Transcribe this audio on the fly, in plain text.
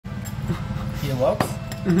He looks?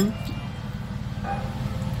 Mm-hmm.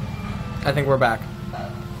 I think we're back.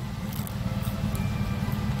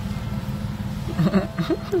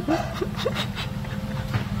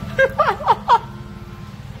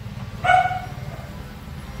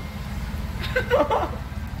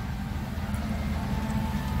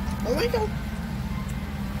 Oh my god.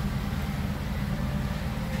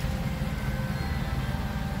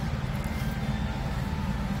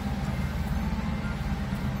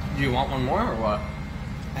 Do you want one more or what?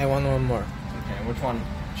 I want one more. Okay, which one?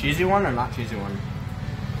 Cheesy one or not cheesy one?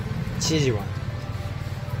 Cheesy one.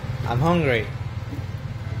 I'm hungry.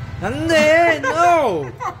 안돼!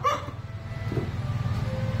 No!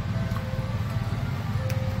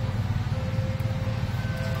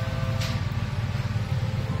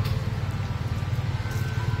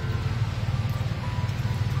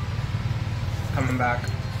 Coming back.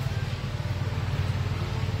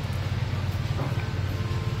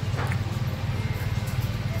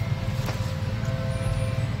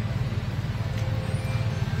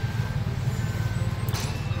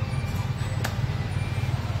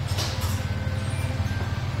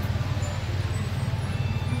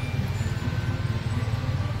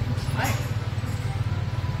 Hi.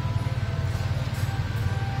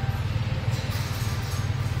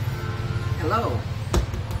 Hello.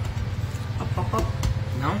 Up, up, up.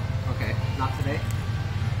 No? Okay, not today.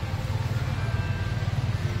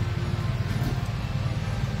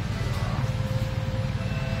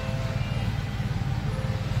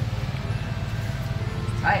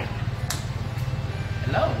 Hi.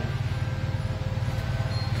 Hello.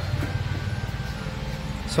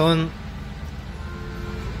 손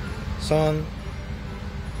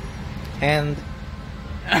hand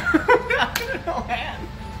No hand.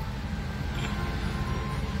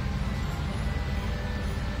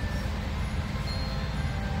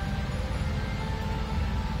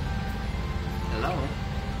 Hello.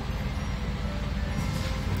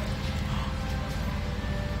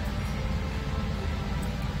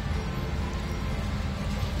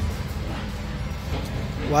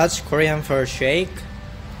 What's Korean for shake?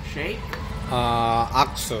 Shake?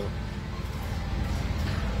 악수.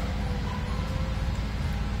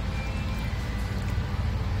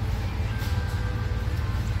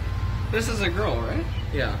 This is a girl, right?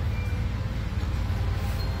 Yeah.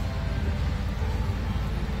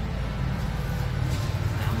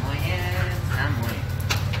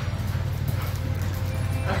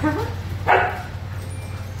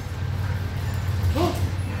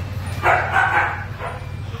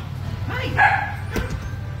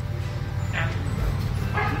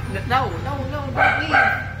 No, don't leave.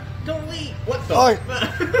 Don't leave. What the?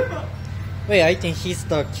 Oh. Wait, I think he's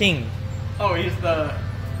the king. Oh, he's the...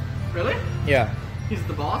 Really? Yeah. He's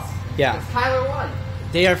the boss? Yeah. It's Tyler 1.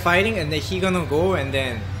 They are fighting and then he gonna go and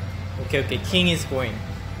then... Okay, king is going.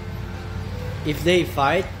 If they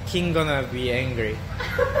fight, king gonna be angry.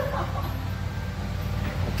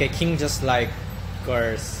 Okay, king just like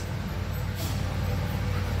girls.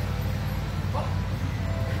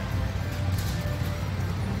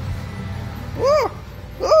 Woo!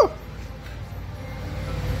 Woo!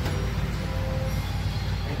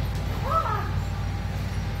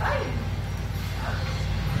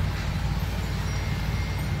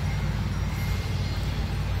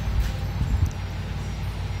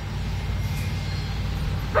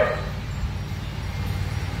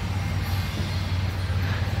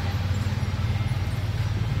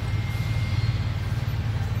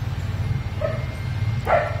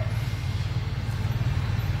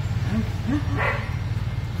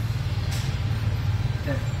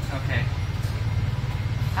 Okay.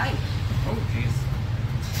 Hi. Oh, jeez.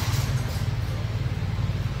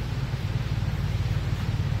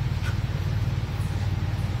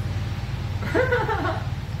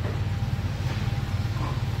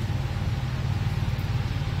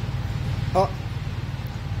 Oh,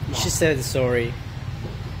 she said sorry.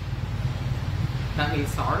 That means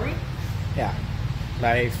sorry? Yeah,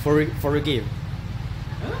 like forgive.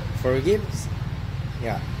 Huh? Forgive?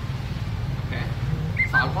 Yeah. Okay.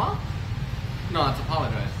 Sagwa? No, it's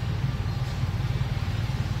apologize.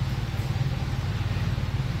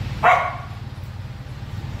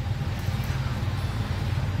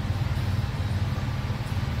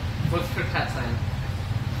 What's Twitchat saying?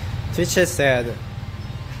 Teacher said,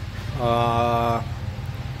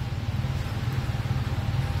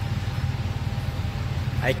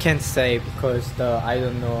 I can't say because I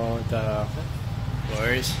don't know the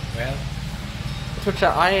words well.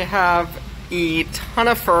 Twitchat, I have a ton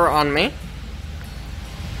of fur on me.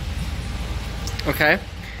 Okay.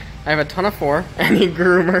 I have a ton of fur. Any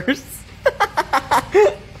groomers?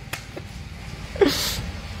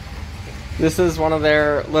 This is one of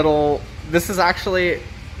their little. This is actually.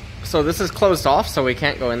 So this is closed off, so we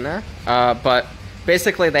can't go in there. But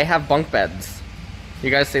basically, they have bunk beds. You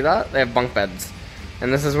guys see that? They have bunk beds,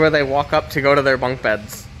 and this is where they walk up to go to their bunk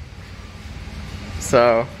beds.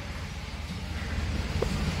 So.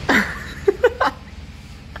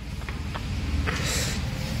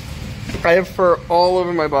 I have fur all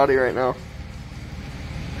over my body right now.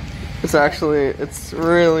 It's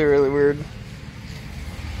really, really weird.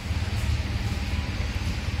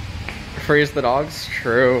 Freeze the dogs?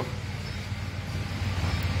 True.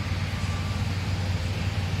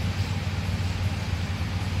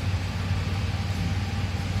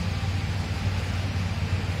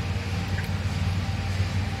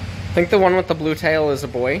 I think the one with the blue tail is a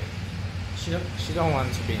boy. She don't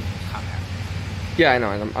want to be in the camera. Yeah, I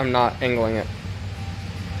know. I'm not angling it.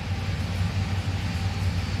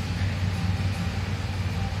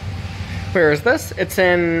 Where is this? It's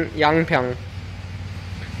in YangPyeong.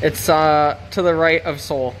 It's to the right of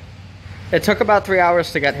Seoul. It took about 3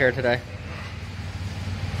 hours to get here today.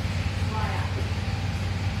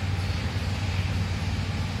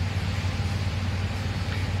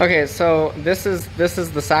 Okay, so this is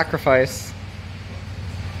the sacrifice.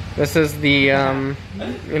 This is the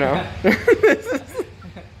you know. This is,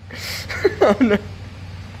 oh no.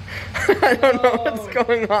 I don't know what's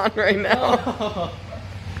going on right now.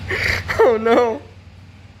 Oh no.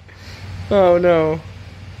 Oh no.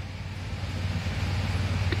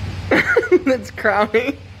 It's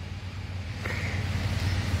crowning.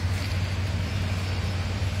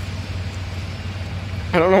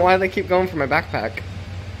 I don't know why they keep going for my backpack.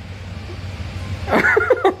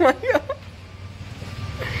 Oh my god.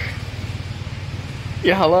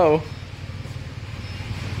 Yeah, hello.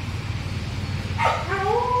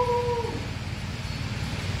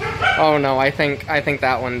 Oh no, I think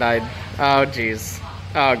that one died. Oh jeez.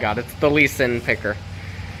 Oh god, it's the Lee Sin picker.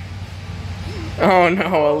 Oh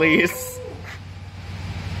no, Elise.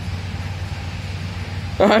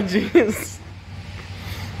 Oh jeez.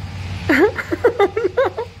 Oh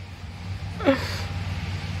no.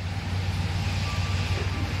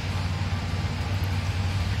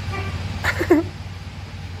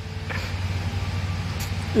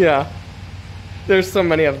 Yeah. There's so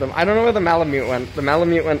many of them. I don't know where the Malamute went. The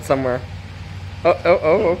Malamute went somewhere.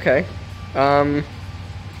 Oh, okay.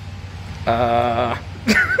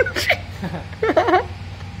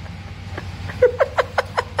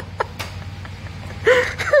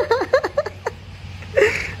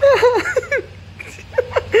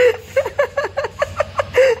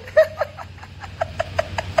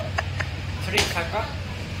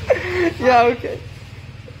 Yeah, okay.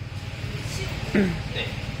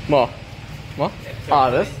 What? Ah,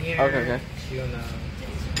 this? Okay.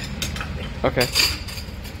 Okay.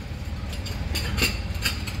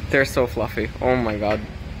 They're so fluffy. Oh my god.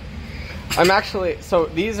 I'm actually, so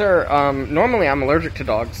these are, normally I'm allergic to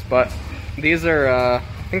dogs, but these are, I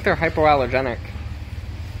think they're hypoallergenic.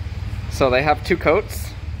 So they have 2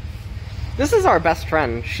 coats. This is our best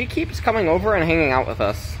friend. She keeps coming over and hanging out with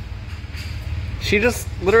us. She just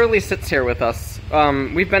literally sits here with us.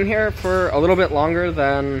 We've been here for a little bit longer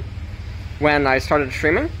than when I started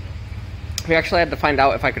streaming. We actually had to find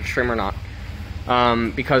out if I could stream or not.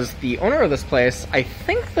 Because the owner of this place, I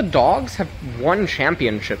think the dogs have won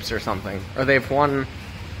championships or something. Or they've won,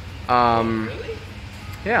 Really?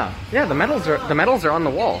 Yeah, the medals are on the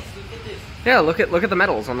wall. Yeah, look at the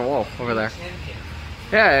medals on the wall over there.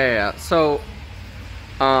 Yeah. So,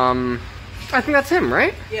 I think that's him,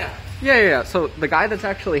 right? Yeah. Yeah. So the guy that's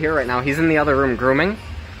actually here right now, he's in the other room grooming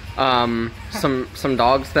some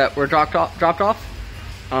dogs that were dropped off.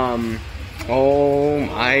 Oh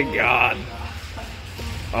my god.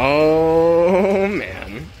 Oh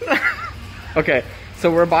man. Okay, so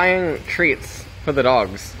we're buying treats for the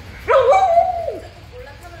dogs.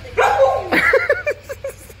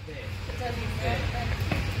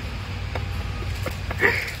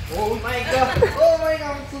 Oh my god,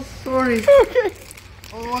 I'm so sorry. Okay.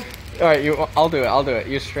 Oh. Alright, I'll do it.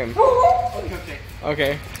 You stream.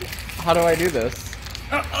 Okay. How do I do this?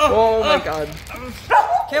 Oh my god.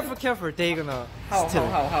 Careful, they're gonna steal.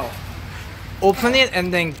 How? Open it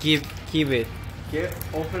and then give it. Get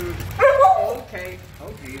open. Okay.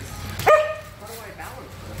 Oh jeez. How do I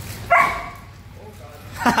balance this? Oh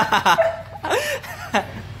god.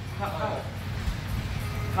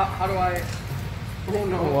 How do I? Oh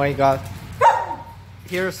no. Oh my god.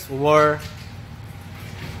 Here's war.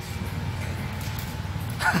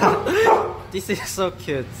 This is so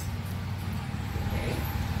cute.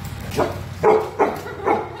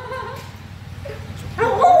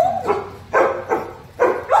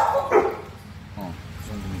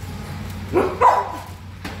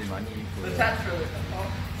 어디 많이 있고. The tat's really good.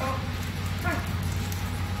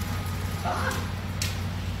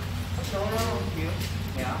 No, cute.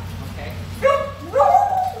 Yeah, okay.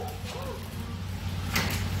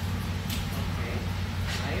 Okay,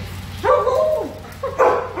 nice.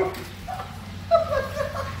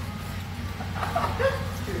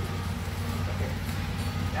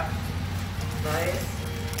 Yep. Nice.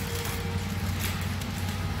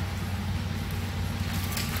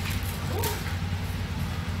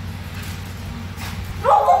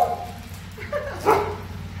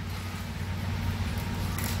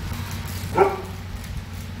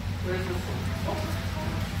 Where's this one? Oh.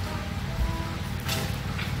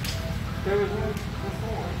 There was one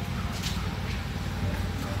before.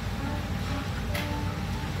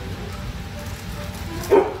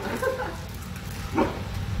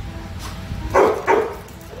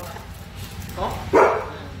 Oh?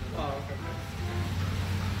 Oh, okay.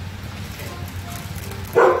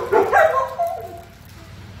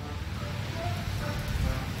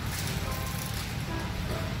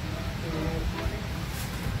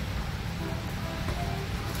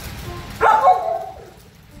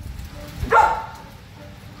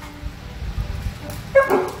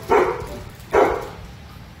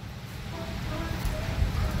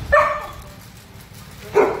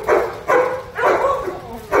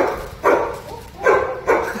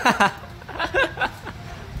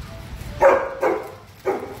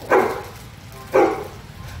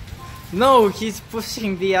 No, he's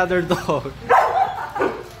pushing the other dog.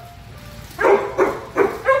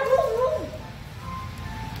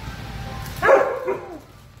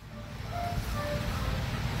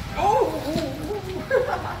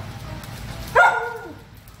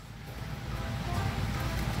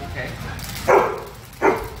 Okay.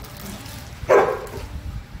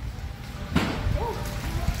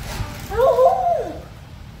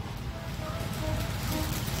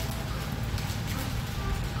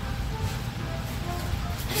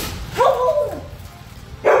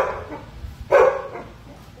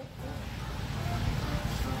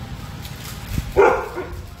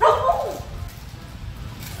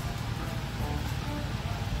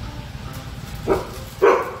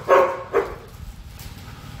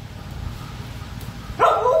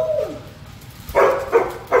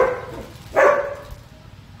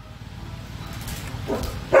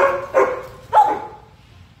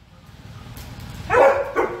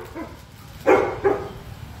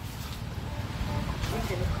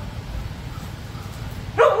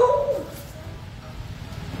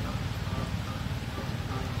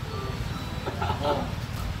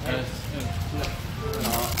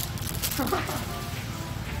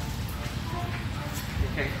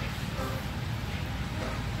 Okay.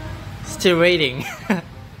 Still waiting.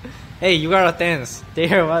 Hey, you gotta dance.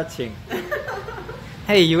 They are watching.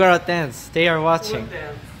 Hey, you gotta dance. They are watching. What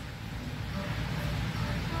dance?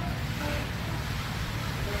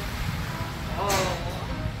 Oh.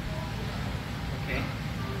 Okay.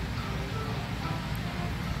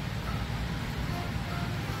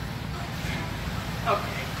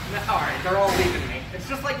 Okay. Alright, they're all leaving me. It's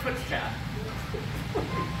just like Twitch chat.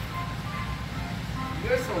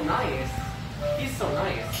 You're so nice. He's so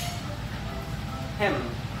nice. Him.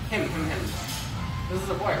 This is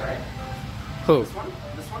a boy, right? Who? This one?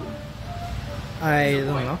 This one? I This is a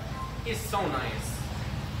don't boy. know. He's so nice.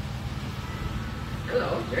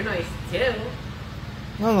 Hello, you're nice too.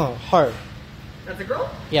 No, her. That's a girl?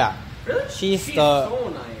 Yeah. Really? She's the- so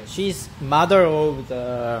nice. She's mother of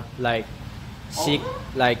the like six Oh.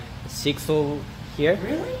 like six of here.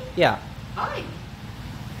 Really? Yeah. Hi.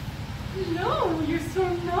 Hello, you're so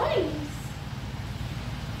nice.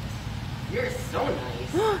 You're so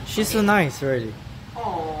nice. She's so nice, really.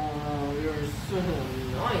 Oh, you're so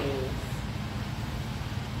nice.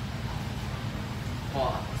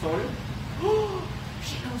 Oh, Son?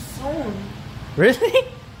 She knows Son. Really?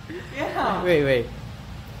 Yeah. Wait.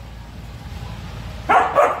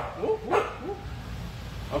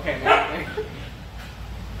 Okay, man.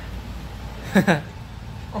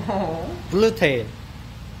 Oh. Blue tail.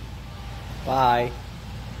 Bye.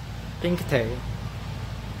 Pink tail.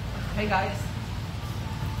 Hey guys.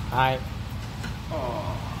 Hi.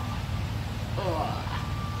 Oh.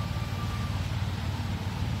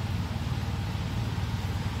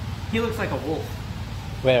 He looks like a wolf.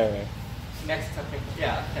 Where? Next to Pink.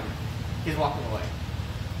 Yeah, him. He's walking away.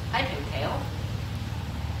 Hi, Pinktail.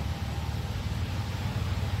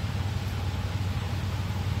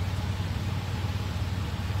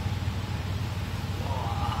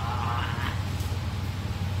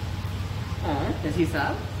 Oh, is he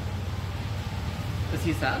sad? Is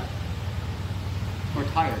he sad? Or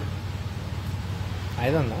tired? I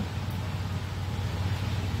don't know.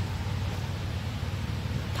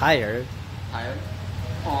 tired. Tired?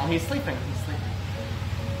 Oh, he's sleeping. He's sleeping.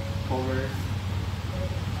 Over.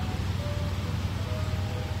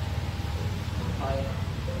 Hi.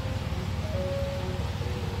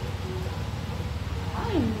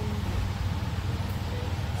 Hi.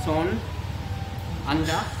 손.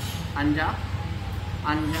 앉아. 앉아.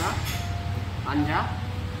 앉아. 앉아.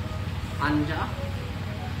 앉아.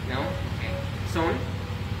 No? Okay. 손.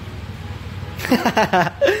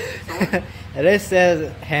 This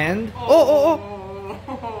says hand. Oh,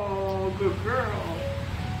 good girl.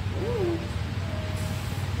 Ooh.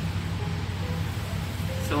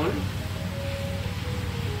 Son?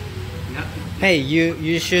 Nothing. Hey,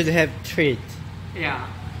 you should have treat. Yeah.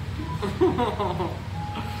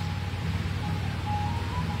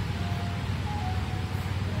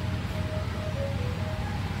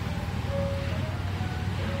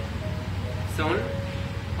 Son?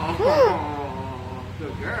 Oh,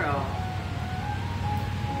 good girl.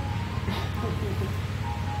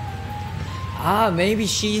 Ah, maybe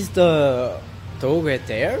she's the dog right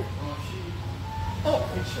there?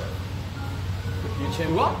 그쵸.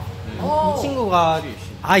 누가? 어. 이 친구가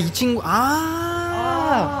이 친구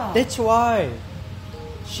that's why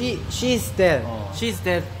she's dead. She's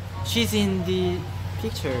dead. She's in the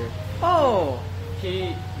picture. Oh.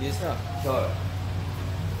 He is a girl.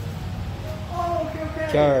 Oh,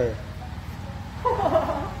 okay. Girl.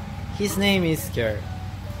 His name is Girl.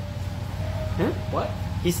 What?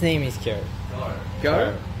 His name is Girl.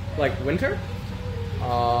 Girl? Like winter?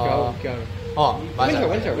 Girl. 맞아.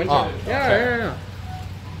 Winter. Yeah.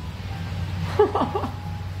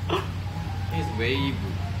 He's wave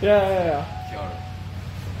Yeah. girl.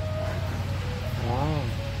 Wow.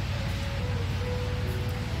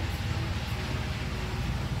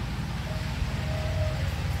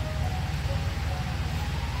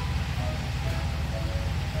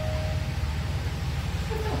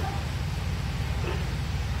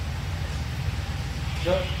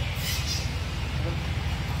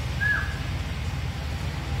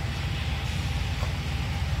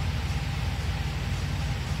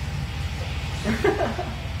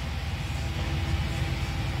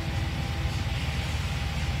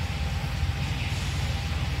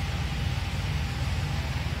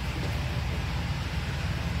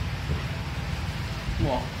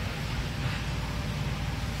 뭐?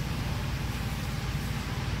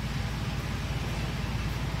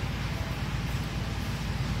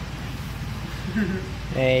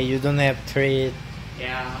 Hey, you don't have treat.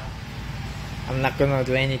 Yeah. I'm not gonna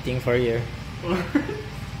do anything for you.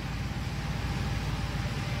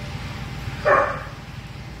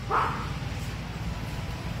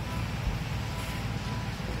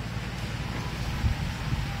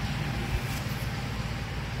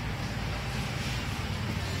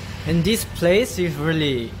 And this place is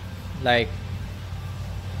really like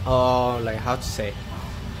how to say,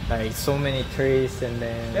 like so many trees, and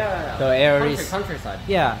then Yeah. the air is countryside.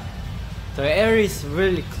 yeah, the air is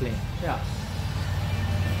really clean. Yeah.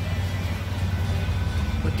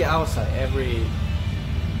 Look at outside, everything's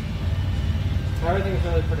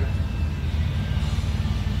really pretty.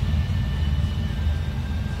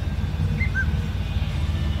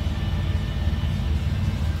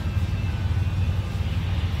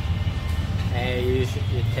 Hey, you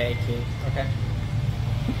take it. Okay.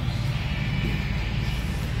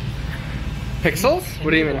 Pixels?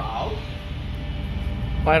 What do you mean?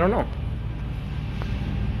 I don't know.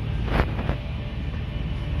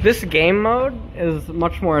 This game mode is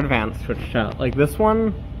much more advanced, Twitch chat. Like this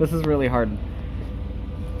one, this is really hard.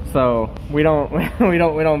 So we don't we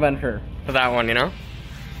don't venture to that one, you know?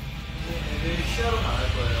 시야로 나갈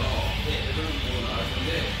거예요. 네, 애들은 뭐 나갈 건데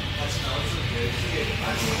같이 나올 수 있게 이쪽에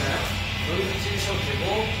맞추잖아요. 여기서 찍으셔도 되고,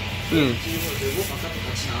 찍으셔도 되고, 바깥에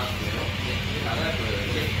같이 나가도 돼요. 네, 이렇게 나갈 거예요.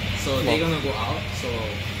 이렇게. So they're gonna go out. So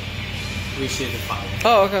we should follow.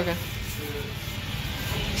 Oh, okay.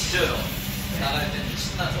 지져요. 나갈 때는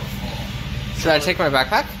신나죠. Should I take my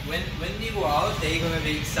backpack? When they go out, they're gonna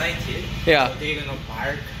be excited. Yeah. So they're gonna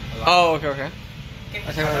bark a lot. Oh, okay.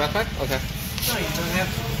 I take my backpack? Okay. No, you don't have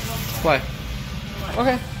to. Why?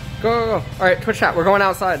 Okay. Go. Alright, Twitch chat, we're going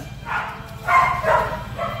outside.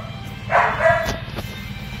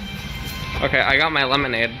 Okay, I got my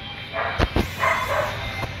lemonade.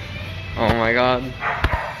 Oh my god.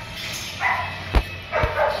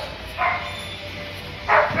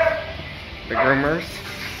 The groomers.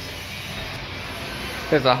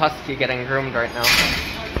 There's a husky getting groomed right now.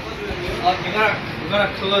 You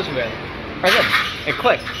gotta close it. I did. It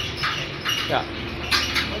clicked. Yeah.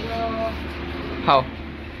 How?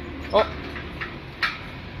 Oh.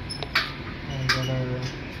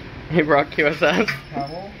 He brought QSS.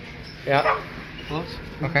 Towel. Yeah. close.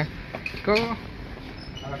 Okay. Go.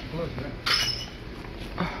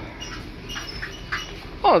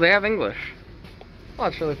 Oh, they have English. Oh,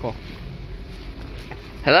 that's really cool.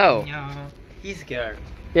 Hello. Yeah. He's girl.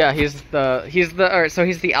 Yeah, alright, so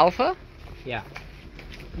he's the alpha? Yeah.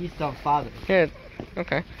 He's the father. Yeah,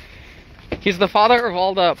 okay. He's the father of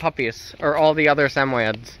all the puppies, or all the other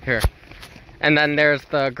Samoyeds here. And then there's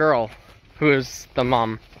the girl, who is the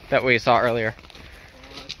mom that we saw earlier.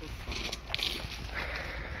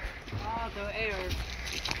 The air.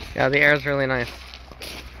 Yeah, the air is really nice.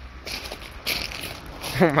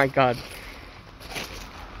 Oh my god.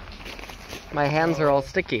 My hands are all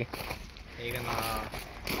sticky.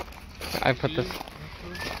 I put this...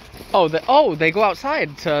 Oh, they go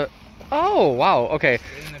outside to... Oh, wow, okay.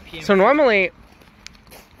 So normally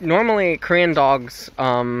Korean dogs,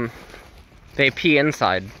 they pee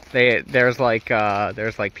inside. There's like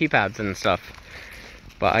pee pads and stuff.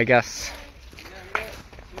 But I guess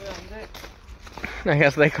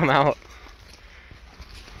they come out.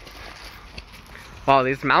 Wow,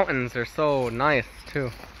 these mountains are so nice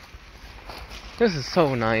too. This is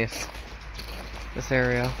so nice. This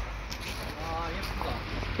area.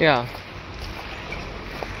 Yeah.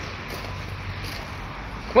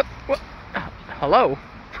 What? Hello?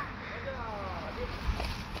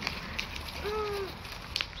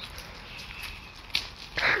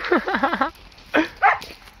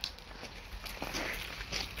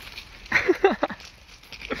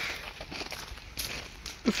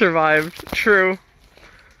 Survived. True.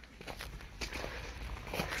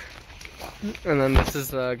 And then this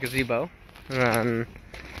is a gazebo. And then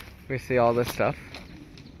we see all this stuff.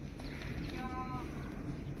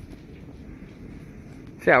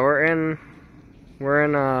 So yeah, we're in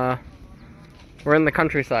the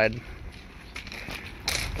countryside.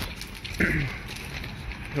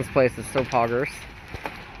 This place is so poggers.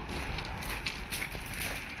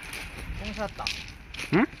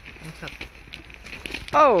 Hmm?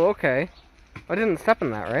 Oh, okay. I didn't step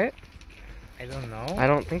in that, right? I don't know. I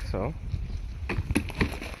don't think so.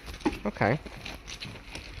 Okay.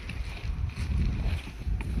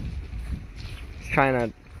 He's trying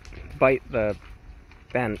to bite the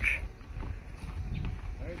bench.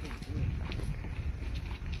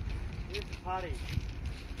 Party.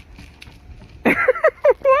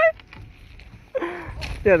 What?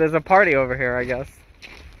 Yeah, there's a party over here, I guess.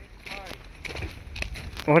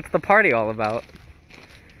 What's the party all about?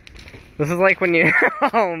 This is like when you...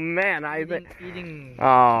 Oh man, eating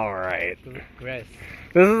all right. grass.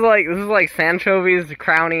 This is like Sanchovi's,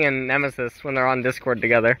 Crowny, and Nemesis when they're on Discord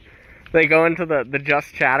together. They go into the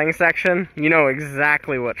just chatting section. You know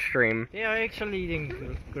exactly what stream. They are actually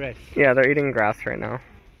eating grass. Yeah, they're eating grass right now.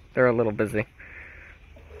 They're a little busy.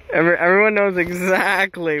 Everyone knows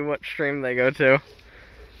exactly what stream they go to.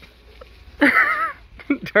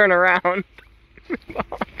 Turn around.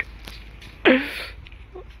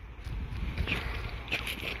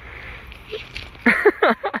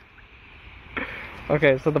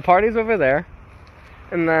 Okay, so the party's over there,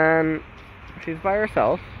 and then she's by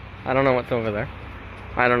herself. I don't know what's over there.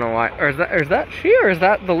 I don't know why. Or is that she, or is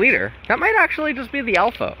that the leader? That might actually just be the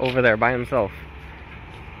alpha over there by himself.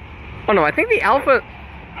 Oh no, I think the alpha...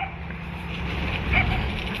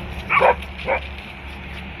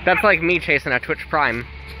 That's like me chasing a Twitch Prime.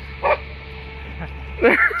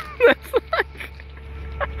 That's like...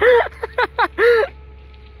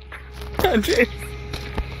 Jeez.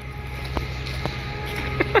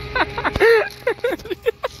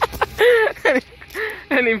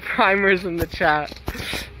 Any primers in the chat?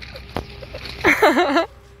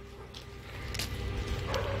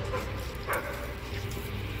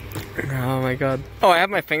 Oh my god. Oh, I have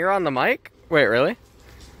my finger on the mic? Wait, really?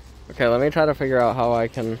 Okay, let me try to figure out how I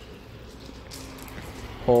can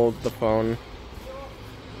hold the phone.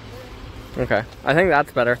 Okay, I think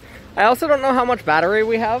that's better. I also don't know how much battery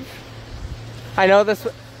we have. I know this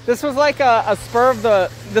was like a spur of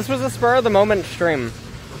the moment stream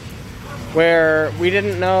where we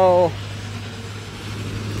didn't know.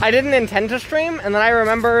 I didn't intend to stream, and then I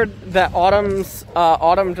remembered that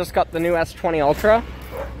Autumn just got the new S20 Ultra.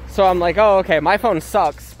 So I'm like, oh, okay, my phone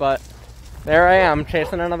sucks, but there I am,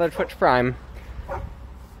 chasing another Twitch Prime.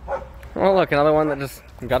 Oh, look, another one that just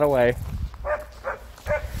got away.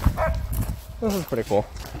 This is pretty cool.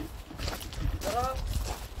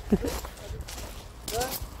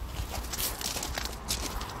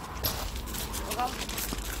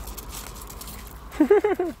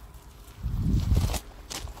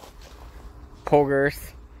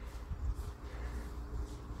 Poggers.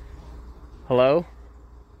 Hello?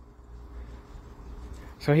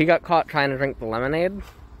 So he got caught trying to drink the lemonade,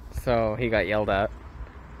 so he got yelled at.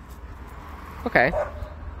 Okay.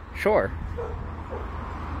 Sure.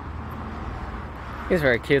 He's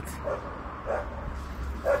very cute.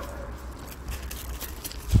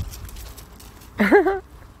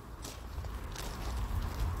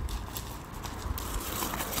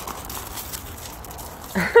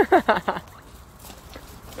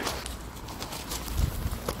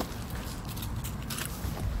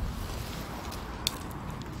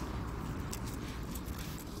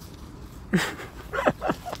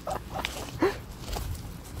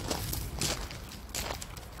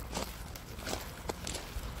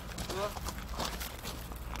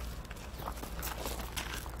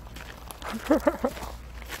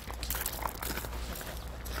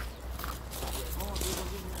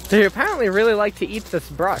 They apparently really like to eat this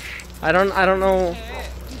brush. I don't know.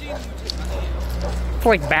 It's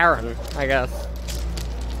like barren, I guess.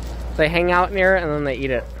 They hang out near it and then they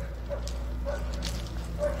eat it.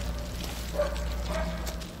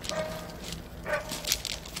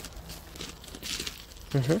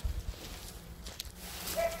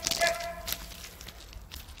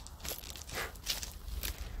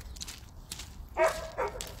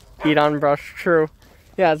 Eat on brush, true.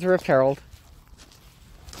 Yeah, it's a Rift Herald.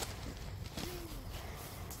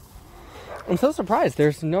 I'm so surprised.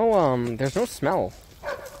 There's no smell.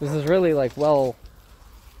 This is really like well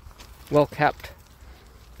kept.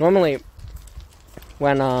 Normally,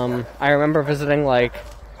 when I remember visiting like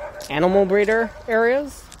animal breeder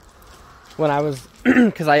areas when I was,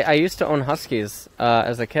 because I used to own huskies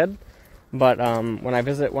as a kid, but when I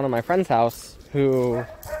visit one of my friend's house, who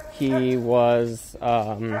he was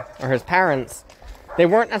or his parents, they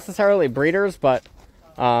weren't necessarily breeders, but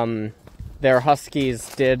their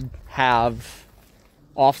huskies did have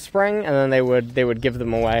offspring, and then they would give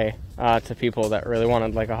them away to people that really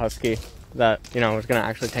wanted like a husky that, you know, was going to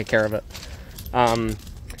actually take care of it.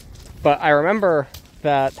 But I remember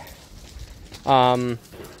that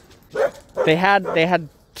they had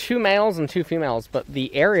 2 males and 2 females, but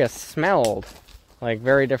the area smelled like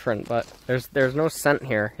very different. But there's no scent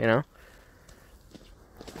here, you know.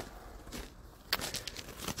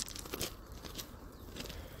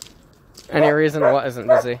 Any reason what isn't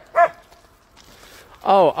busy?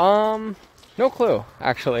 Oh, no clue,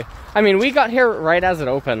 actually. I mean, we got here right as it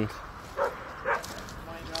opened.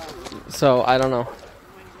 So, I don't know.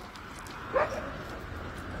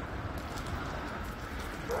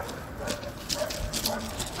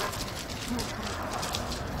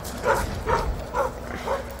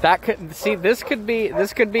 That could, see, this could be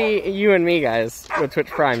you and me, guys, with Twitch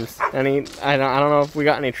Primes. I don't know if we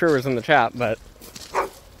got any truers in the chat, but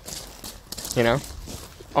you know,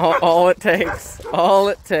 all it takes.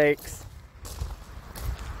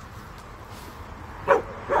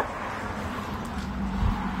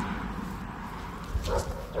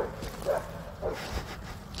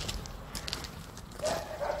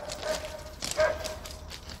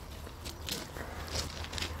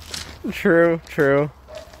 True.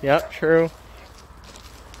 Yep, true.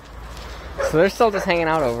 So they're still just hanging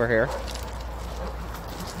out over here.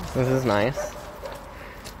 This is nice.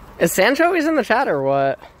 Is Sancho's in the chat or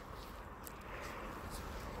what?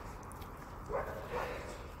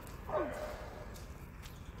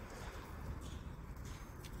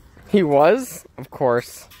 He was? Of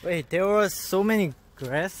course. Wait, there was so many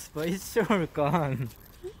grass, but it's all gone.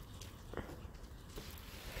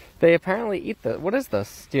 They apparently eat the... What is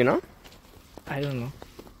this? Do you know? I don't know.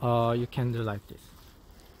 You can do like this.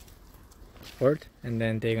 Word, and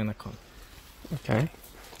then they're gonna come. Okay.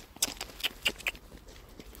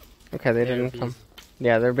 Okay, they didn't come.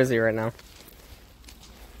 Yeah, they're busy right now.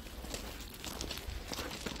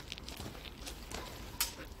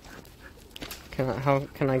 How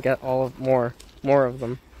can I get more of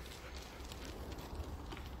them?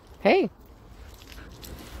 Hey.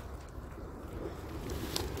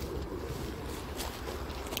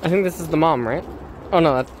 I think this is the mom, right? Oh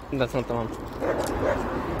no, that's not the mom.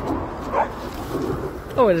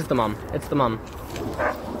 Oh, it is the mom. It's the mom.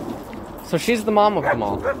 So she's the mom of them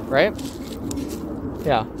all, right?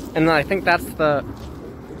 Yeah. And then I think that's the...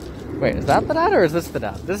 Wait, is that the dad or is this the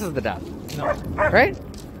dad? This is the dad. No. Right?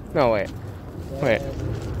 No, wait. Wait.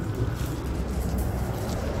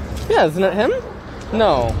 Yeah, isn't it him?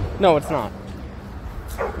 No. No, it's not.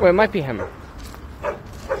 Wait, it might be him.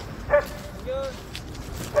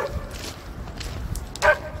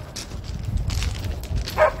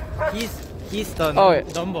 He's the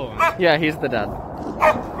number one. Yeah, he's the dad.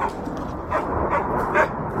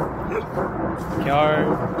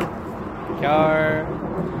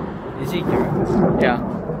 Is he Kjör? Yeah.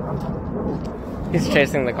 He's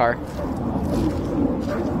chasing the car.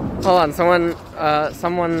 Hold on,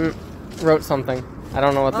 someone wrote something. I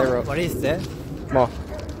don't know what they wrote. What is that? Well.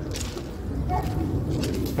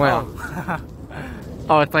 Wow.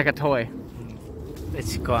 Oh, it's like a toy.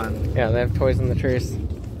 It's gone. Yeah, they have toys in the trees.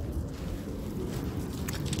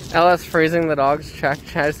 LS freezing the dogs, check,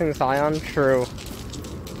 chasing Scion, true.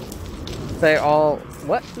 They all...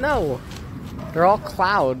 What? No! They're all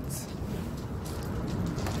clouds.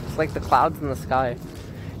 It's like the clouds in the sky.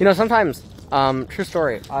 You know, sometimes, true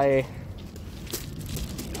story,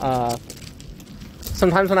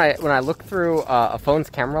 sometimes when I look through a phone's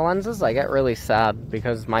camera lenses, I get really sad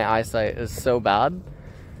because my eyesight is so bad.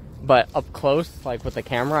 But up close, like with the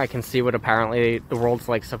camera, I can see what apparently the world's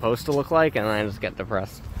like supposed to look like, and I just get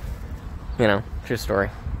depressed. You know, true story.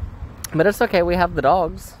 But it's okay, we have the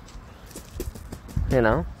dogs. You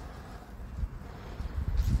know?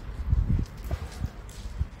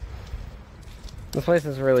 This place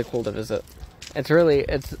is really cool to visit.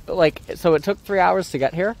 It's like, so it took 3 hours to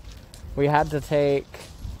get here. We had to take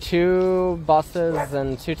 2 buses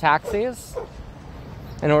and 2 taxis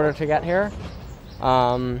in order to get here.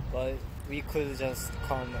 But we could just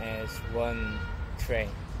come as one train.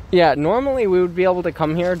 Yeah, normally we would be able to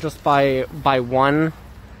come here just by one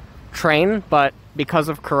train, but because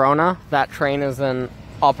of Corona, that train isn't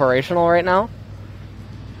operational right now.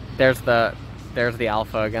 There's the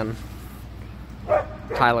Alpha again.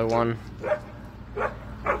 Tyler 1.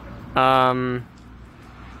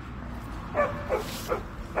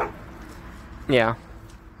 Yeah.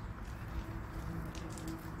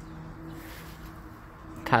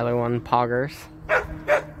 Tyler 1 poggers.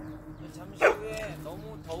 잠시 후에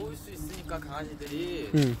너무 더울 수 있으니까 강아지들이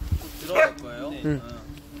들어갈 거예요.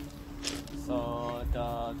 So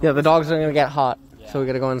Yeah, the dogs are gonna get hot, so we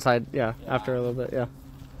gotta go inside. Yeah, after a little bit. Yeah.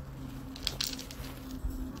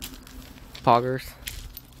 Poggers.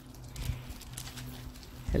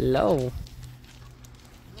 Hello.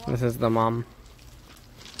 This is the mom.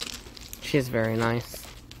 She's very nice.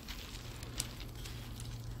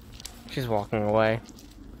 She's walking away.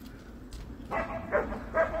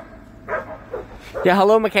 Yeah,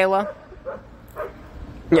 hello, Michaela.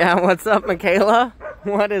 Yeah, what's up, Michaela?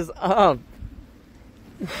 What is up?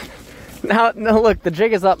 Now, no, look, the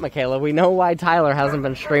jig is up, Michaela. We know why Tyler hasn't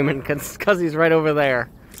been streaming, because he's right over there.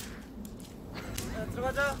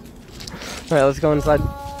 Alright, let's go inside.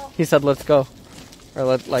 He said, let's go. Or,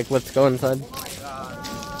 let's go inside.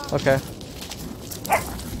 Okay.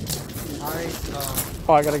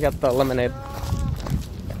 Oh, I gotta get the lemonade.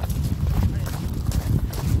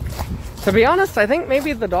 To be honest, I think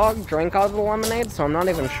maybe the dog drank out of the lemonade, so I'm not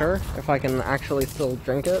even sure if I can actually still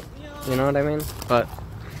drink it. You know what I mean? But,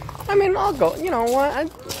 I mean, I'll go. You know what?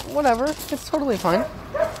 Whatever. It's totally fine.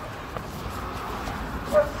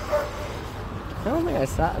 I don't think I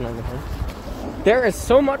sat in anything. There is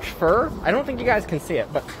so much fur. I don't think you guys can see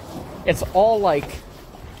it, but it's all like...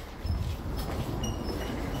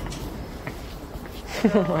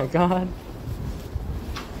 Oh my god.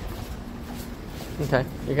 Okay,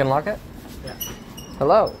 you can lock it? Yeah.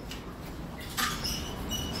 Hello.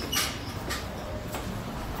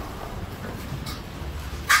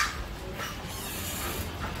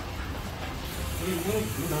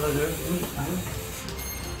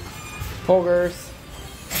 Poggers.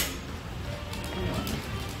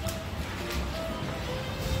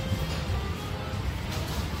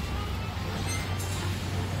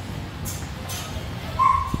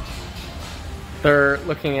 They're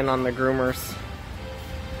looking in on the groomers.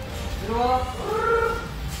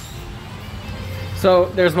 So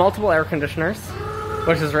there's multiple air conditioners,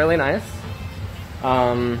 which is really nice.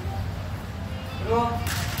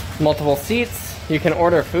 Multiple seats. You can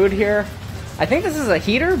order food here. I think this is a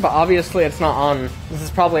heater, but obviously it's not on. This is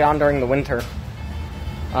probably on during the winter.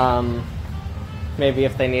 Maybe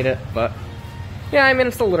if they need it, but yeah, I mean,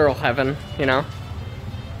 it's a literal heaven, you know?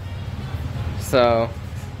 So,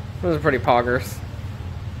 those are pretty poggers.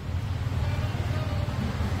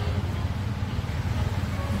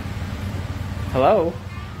 Hello?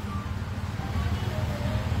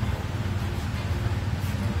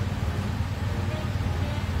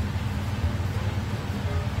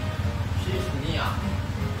 She's Nia.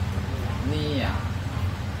 Nia.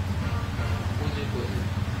 꼬질꼬질.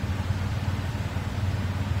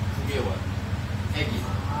 9개월. 애기.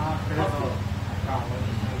 그래서 아까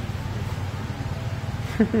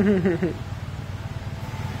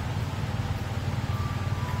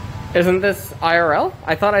Isn't this IRL?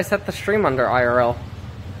 I thought I set the stream under IRL.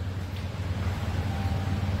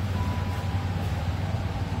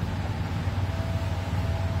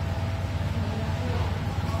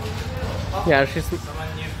 Yeah, she's...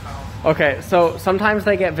 Okay, so sometimes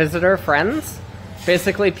they get visitor friends,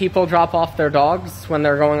 Basically, people drop off their dogs when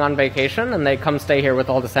they're going on vacation, and they come stay here with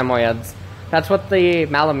all the Samoyeds. That's what the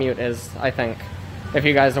Malamute is, I think. If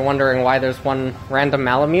you guys are wondering why there's one random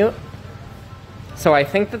Malamute. So I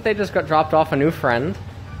think that they just got dropped off a new friend.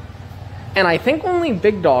 And I think only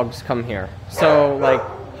big dogs come here. So, like,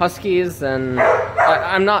 Huskies and...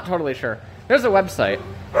 I'm not totally sure. There's a website.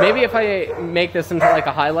 Maybe if I make this into, like,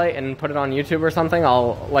 a highlight and put it on YouTube or something,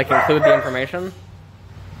 I'll, like, include the information.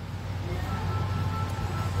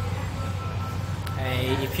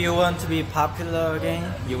 Hey, if you want to be popular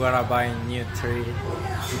again, you gotta buy a new tree.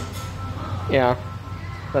 Yeah,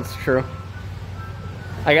 that's true.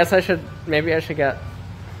 I guess maybe I should get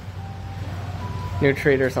new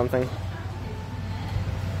treat or something.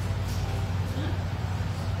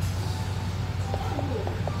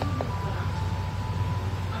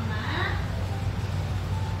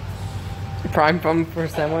 Prime bump for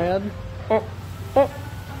Samoyed? Oh,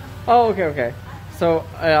 okay. So,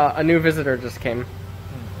 a new visitor just came.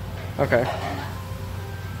 Okay.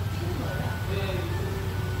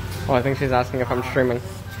 Oh, I think she's asking if I'm streaming.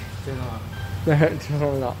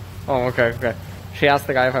 Oh, okay. She asked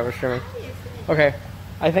the guy if I was streaming. Okay.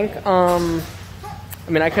 I think, I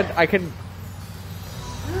mean, I could...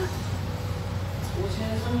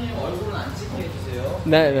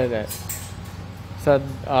 No. Said,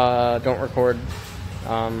 don't record,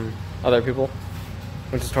 other people,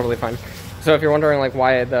 which is totally fine. So if you're wondering, like,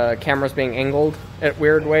 why the camera's being angled at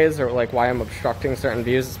weird ways, or, like, why I'm obstructing certain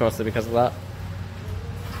views, it's mostly because of that.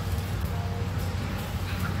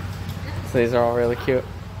 So these are all really cute.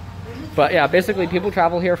 But yeah, basically people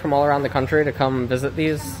travel here from all around the country to come visit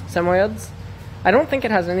these Samoyeds. I don't think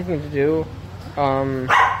it has anything to do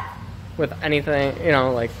with anything, you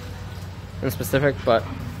know, like, in specific, but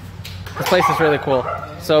this place is really cool.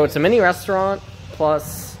 So it's a mini restaurant,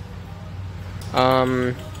 plus,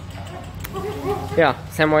 yeah,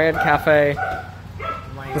 Samoyed cafe.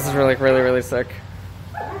 This is really sick.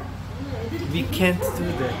 We can't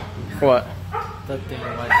do that. What? The thing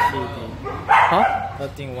what she did. Huh? The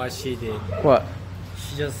thing what she did. What?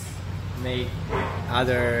 She just make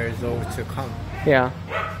other dogs to come. Yeah.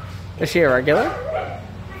 Is she a regular?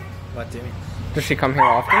 What do you mean? Does she come here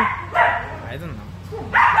often? I don't know.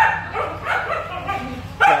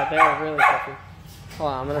 Yeah, they're really tricky.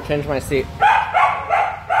 Hold on, I'm gonna change my seat.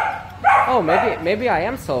 Oh, maybe I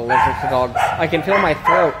am still allergic to dogs. I can feel my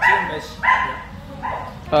throat.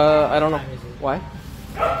 I don't know. Why?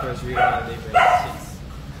 Because we gotta leave at 6.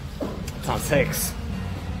 It's not 6.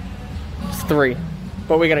 It's 3.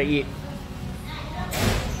 But we gotta eat.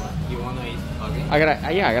 You wanna eat again? I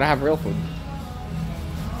gotta have real food.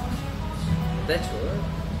 That's good.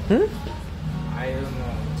 Hmm? I don't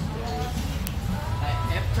know.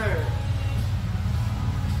 After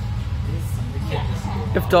this, we can just go.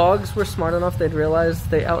 If dogs were smart enough, they'd realize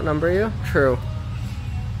they outnumber you. True.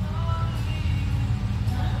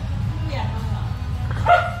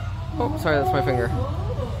 Oh, sorry, that's my finger.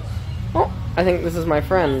 Oh, I think this is my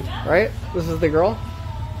friend, right? This is the girl?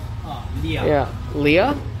 Oh, Leah. Yeah.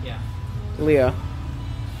 Leah? Yeah. Leah.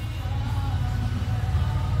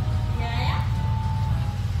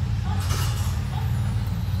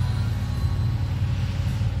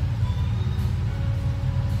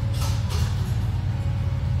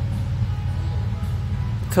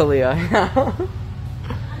 To Leah.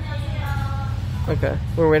 Okay,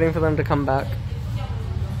 we're waiting for them to come back.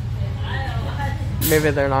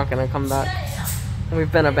 Maybe they're not gonna come back. We've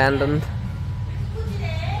been abandoned.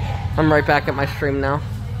 I'm right back at my stream now.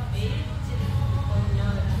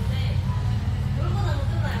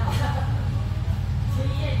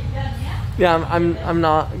 Yeah, I'm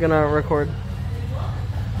not gonna record.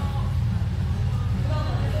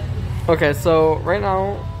 Okay, so right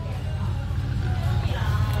now,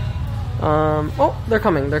 oh, they're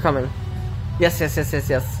coming. Yes.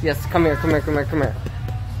 Come here. Come here.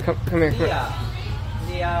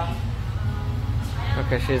 Leah.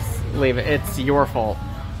 Okay, she's leaving. It's your fault.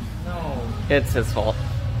 No. It's his fault.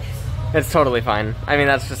 It's totally fine. I mean,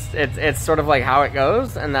 that's just, it's sort of like how it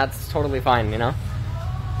goes, and that's totally fine, you know?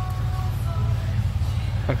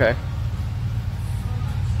 Okay.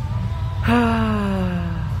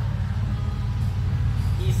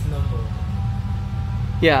 He's number.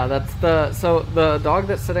 Yeah, that's so the dog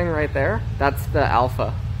that's sitting right there, that's the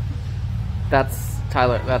alpha. That's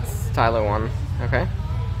Tyler 1, okay?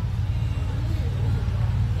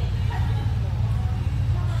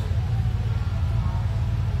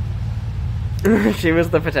 She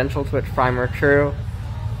was the potential Twitch primer. True.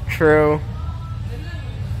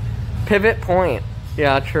 Pivot point.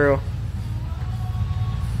 Yeah, true.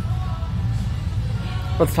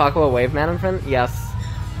 Let's talk about Wave Management? Yes.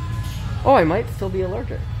 Oh, I might still be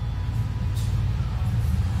allergic.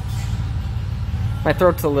 My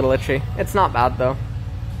throat's a little itchy. It's not bad though.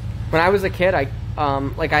 When I was a kid, I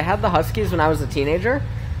had the Huskies when I was a teenager,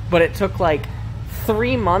 but it took like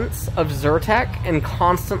 3 months of Zyrtec and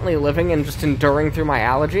constantly living and just enduring through my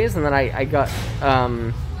allergies, and then I got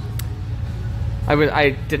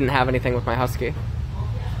I didn't have anything with my Husky.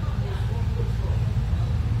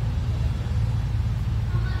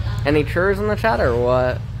 Any churs in the chat or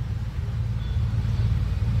what?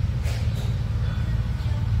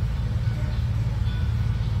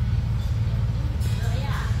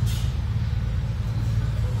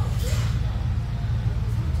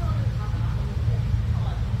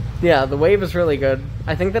 Yeah, the wave is really good.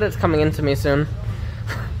 I think that it's coming into me soon.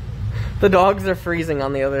 The dogs are freezing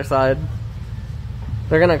on the other side.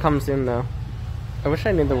 They're gonna come soon though. I wish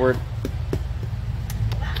I knew the word.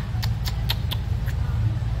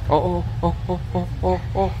 Oh, oh, oh, oh, oh, oh,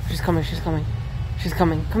 oh. She's coming, she's coming. She's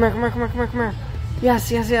coming. Come here, come here, come here, come here, come here.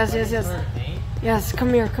 Yes, yes, yes, yes, yes. Yes,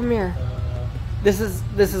 come here, come here. This is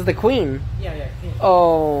the queen. Yeah, queen.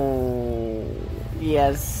 Oh,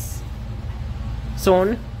 yes.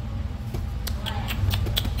 Son.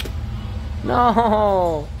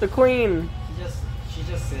 No, the queen. She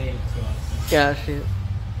just said it to us. Yeah,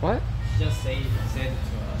 what? She just said it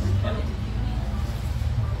to us.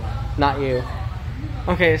 Not you.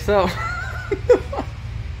 Okay, so.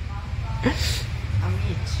 I'm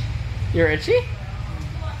itchy. You're itchy?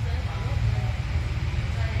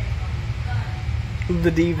 The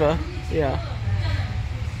diva. Yeah.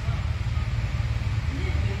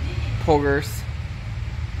 Poggers.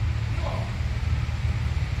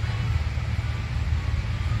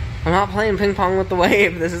 I'm not playing ping pong with the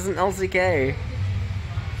wave. This isn't LCK.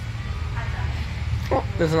 Oh,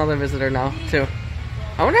 there's another visitor now, too.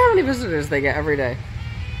 I wonder how many visitors they get every day.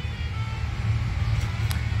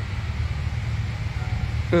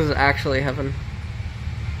 This is actually heaven.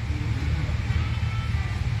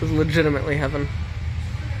 This is legitimately heaven.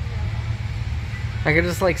 I could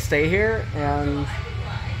just like stay here and...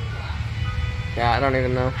 yeah, I don't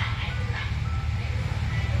even know.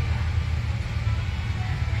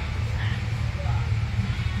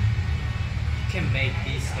 Can make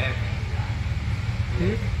this happen.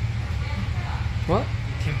 What?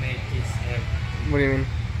 You can make this happen. What do you mean?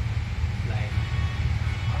 Like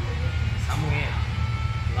Samoyed.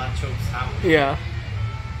 Lots of Samoyed. Yeah.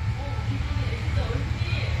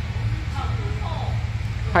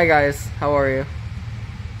 Hi guys, how are you?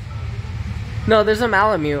 No, there's a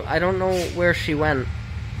Malamute. I don't know where she went.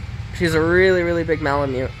 She's a really, really big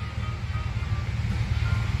Malamute.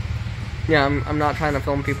 Yeah, I'm not trying to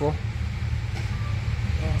film people.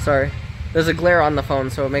 Sorry. There's a glare on the phone,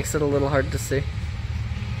 so it makes it a little hard to see.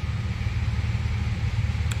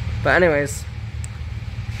 But anyways.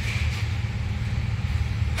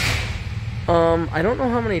 I don't know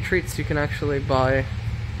how many treats you can actually buy.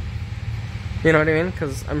 You know what I mean?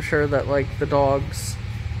 Because I'm sure that, like, the dogs...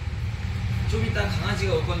 좀 이따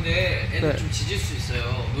강아지가 올 건데 애들 좀 짖을 수 있어요.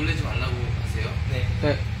 놀라지 말라고 하세요.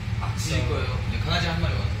 네. 아, 짖을 거예요. 네, 강아지 한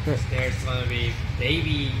마리 와서. There's gonna be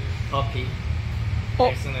baby puppy. Oh.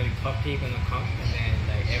 There's gonna be puppy gonna come, and then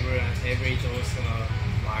like every dog's gonna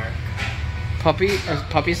bark.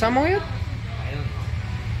 Puppy Samoyed? I don't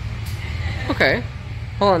know. Okay.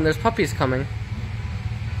 Hold on, there's puppies coming.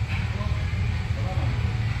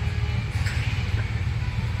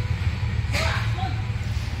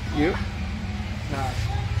 You?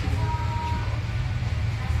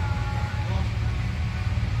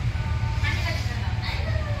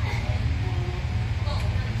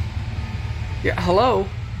 Yeah, hello?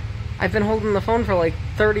 I've been holding the phone for like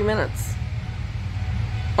 30 minutes.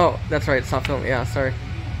 Oh, that's right, it's not filming. Yeah, sorry.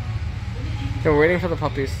 Yeah, we're waiting for the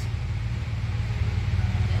puppies.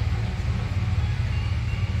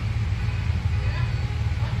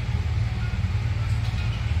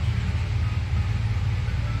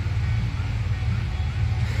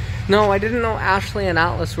 No, I didn't know Ashley and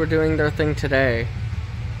Atlas were doing their thing today.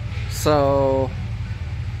 So...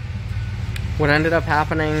 what ended up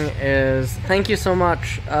happening is... thank you so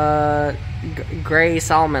much, Gray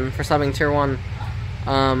Salmon, for subbing tier 1.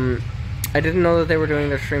 I didn't know that they were doing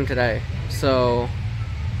their stream today, so...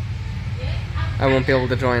 I won't be able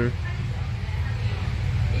to join.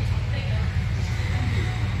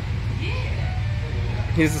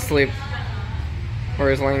 He's asleep. Or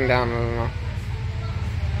he's laying down, I don't know.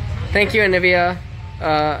 Thank you, Anivia.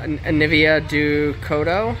 Anivia Du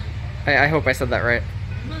Kodo. I hope I said that right.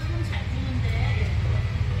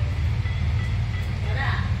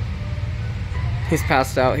 He's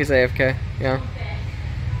passed out. He's AFK. Yeah.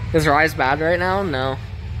 Is her eyes bad right now? No.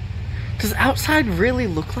 Does outside really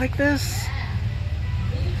look like this?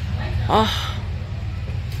 Oh.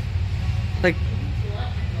 Like...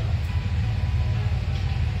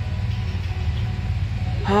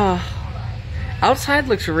 outside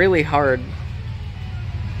looks really hard.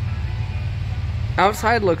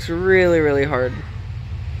 Outside looks really, really hard.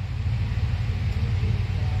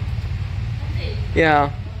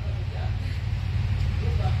 Yeah.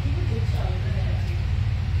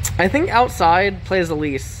 I think outside plays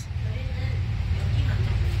Elise.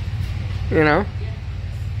 You know?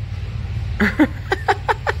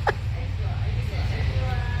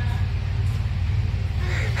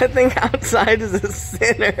 I think outside is a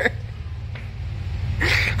sinner.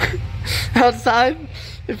 Outside,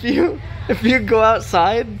 if you go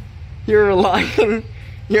outside, you're relying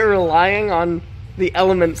on the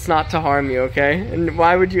elements not to harm you, okay? And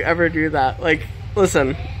why would you ever do that? Like,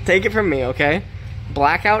 listen, take it from me, okay?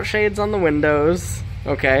 Blackout shades on the windows,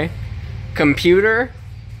 okay? Computer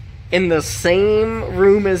in the same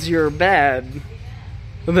room as your bed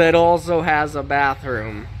that also has a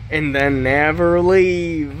bathroom, and then never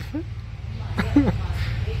leave.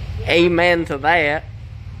 Amen to that.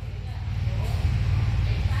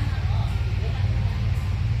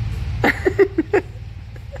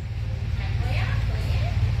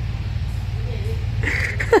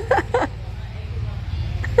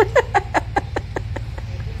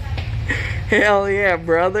 Hell yeah,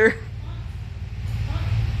 brother.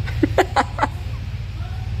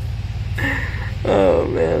 Oh,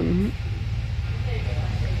 man.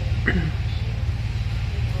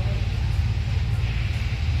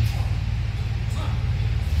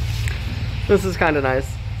 This is kind of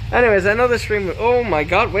nice. Anyways, I know the stream... Oh my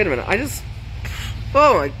god, wait a minute. I just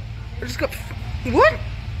got... What?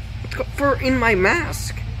 It's got fur in my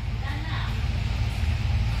mask.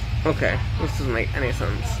 Okay, this doesn't make any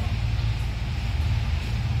sense.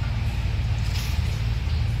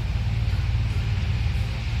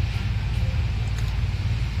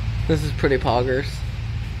 This is pretty poggers.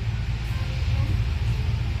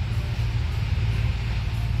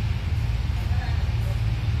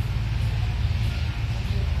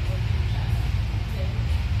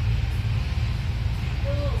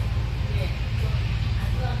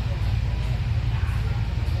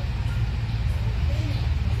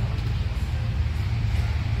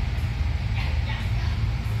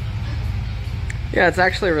 Yeah, it's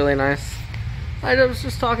actually really nice. I was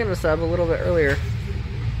just talking to Seb a little bit earlier.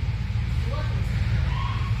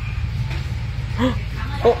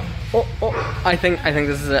 Oh! I think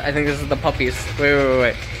this is it. I think this is the puppies.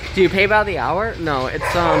 Wait. Do you pay by the hour? No, it's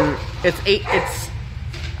eight. It's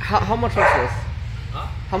how much was this? Huh?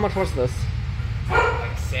 How much was this?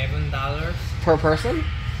 Like $7 per person?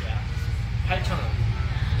 Yeah.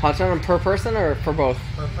 8,000원 per person or for both?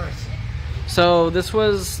 per person. So this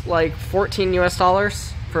was like $14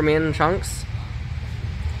 US for me and Chunks,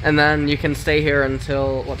 and then you can stay here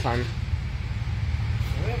until what time?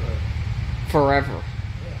 Forever. Yeah.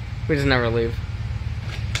 We just never leave.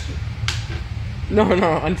 No,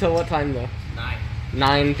 until what time though?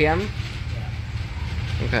 9 p.m?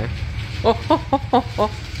 Yeah. Okay. Oh.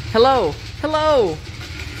 Hello!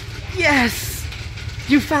 Yes!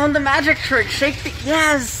 You found the magic trick! Shake the...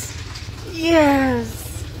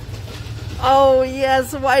 Yes! Oh,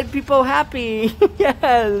 yes! White people happy!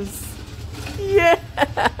 Yes! The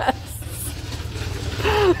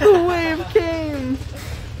wave came!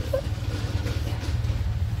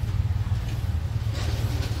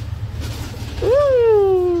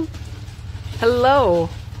 Woo! Hello.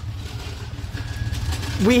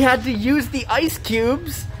 We had to use the ice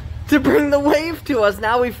cubes to bring the wave to us.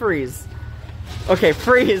 Now we freeze. Okay,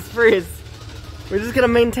 freeze. We're just gonna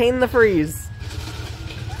maintain the freeze.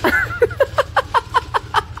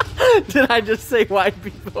 Did I just say white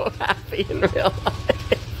people happy in real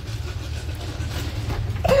life?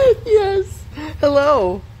 Yes.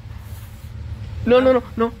 Hello. No.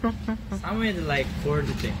 Samoyed like bored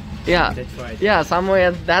thing. Yeah. That's right. Yeah,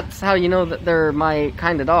 Samoyed, that's how you know that they're my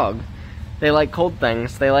kind of dog. They like cold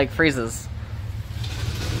things. They like freezes.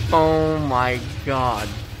 Oh my god.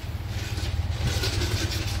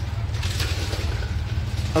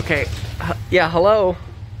 Okay. Yeah, hello.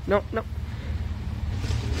 No.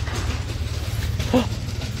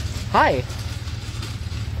 Hi.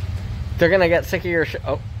 They're gonna get sick of your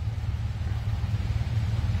oh.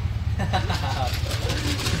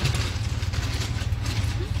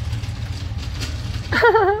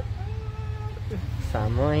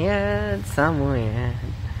 Samoyed.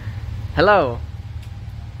 Hello.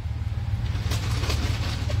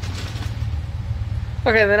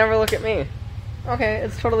 Okay, they never look at me. Okay,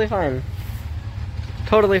 it's totally fine.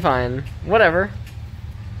 Whatever.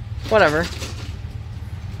 Whatever.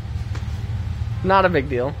 Not a big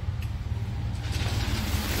deal.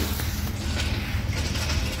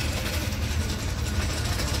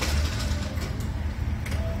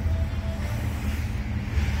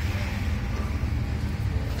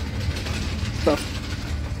 So.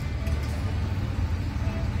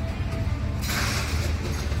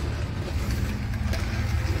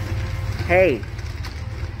 Hey.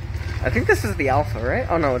 I think this is the alpha, right?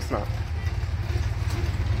 Oh no, it's not.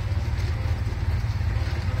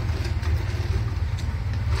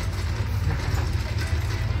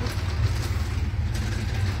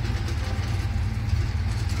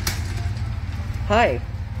 Hi.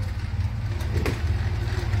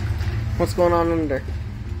 What's going on under?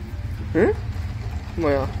 Hmm?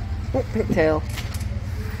 Well, oh, pigtail.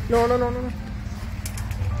 No, no, no, no, no.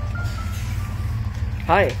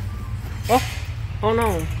 Hi. Oh, oh no.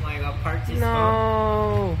 Oh my god, party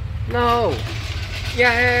No, no.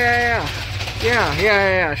 Yeah.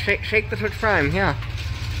 Shake the Twitch Prime. Yeah.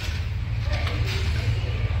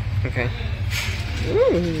 Okay.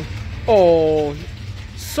 Ooh. Oh,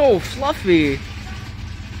 so fluffy.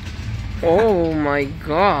 Oh my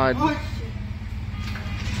god.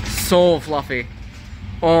 So fluffy.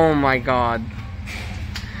 Oh my god.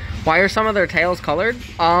 Why are some of their tails colored?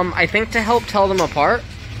 I think to help tell them apart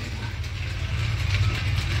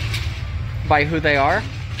by who they are.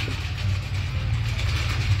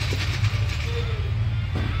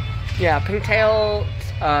 Yeah, pink tail,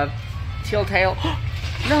 teal tail.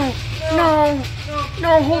 No, no,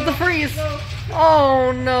 no, hold the freeze.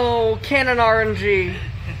 Oh no, cannon RNG.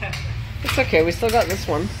 It's okay, we still got this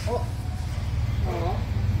one.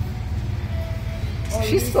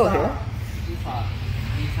 She's still here.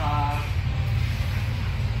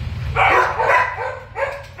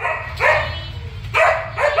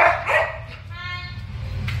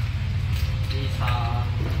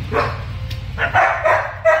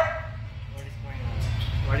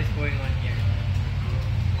 What is going on here?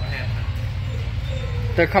 What happened?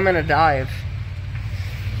 They're coming to dive.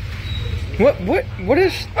 What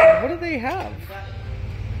do they have?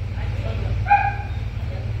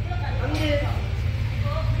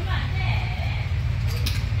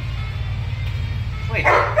 Wait,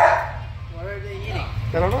 what are they eating?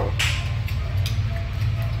 I don't know.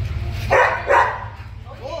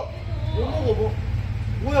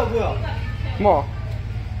 뭐야? 뭐?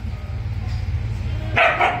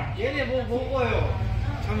 얘네 뭐 먹어요?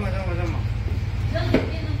 잠깐만.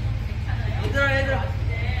 얘들아.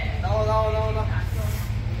 나와.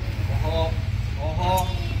 어허.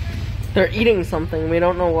 They're eating something. We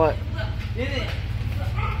don't know what. 얘네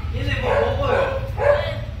뭐 먹어요?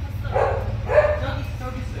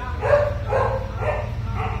 저기 있어요.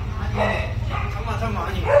 아니, 잠깐만.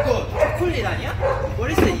 아니, 이거 초콜릿 아니야? What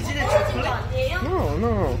is it? Is it chocolate? No.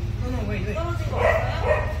 No, wait.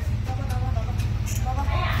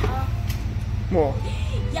 뭐?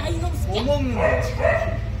 뭐 먹는 거야?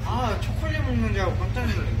 아, 초콜릿 먹는 줄 알고 깜짝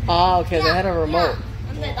놀랐네. Ah, okay. They had a remote.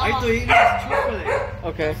 I thought it was chocolate.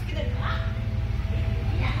 Okay.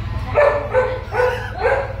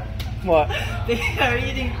 What? They are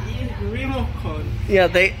eating remote code. Yeah,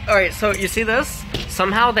 alright, so you see this?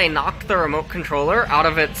 Somehow they knocked the remote controller out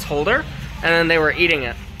of its holder, and then they were eating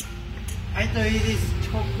it. I thought it is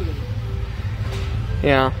chocolate.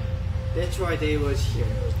 Yeah. That's why they was here.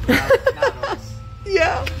 Not us.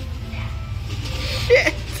 Yeah.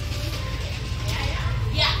 Shit.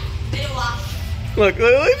 Look, she's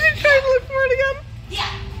trying to look for it again.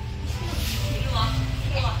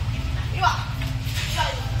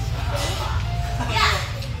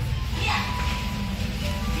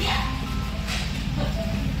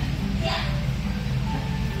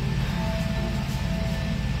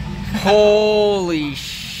 Holy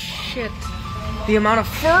shit. The amount of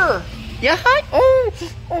fur. Yeah, hi. Oh,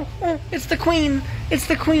 it's the queen. It's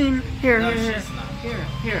the queen. Here. No, she's not.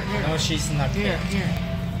 Here. No, she's not. Here.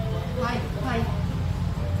 Hi.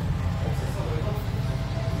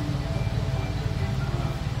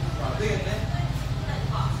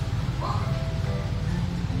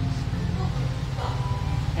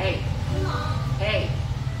 Hey.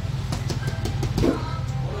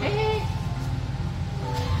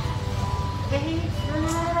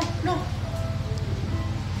 No.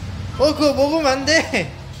 그거 먹으면 안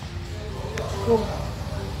돼.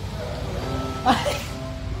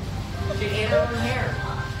 She ate her own hair.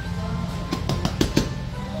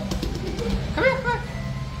 Come here.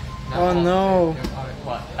 Oh no.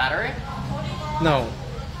 What? Battery? No.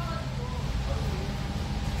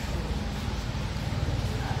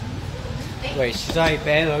 Wait, should I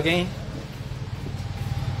bet again?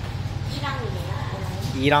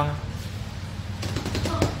 2랑.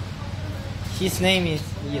 His name is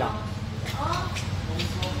Irang.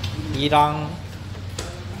 Irang.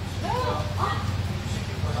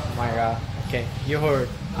 Oh my god. Okay, you heard.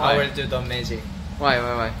 I will do the magic. Why?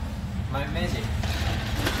 My magic.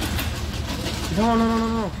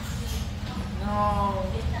 No. No.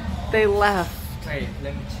 They left. Wait,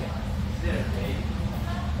 let me check. Is there a baby?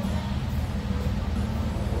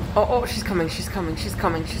 Oh, she's coming.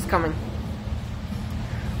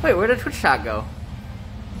 Wait, where did Twitch chat go?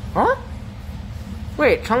 Huh?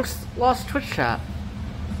 Wait, Chunks lost Twitch chat.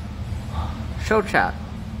 Show chat.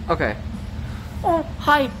 Okay. Oh,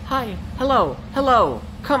 hi. Hello.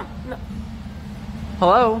 Come. No.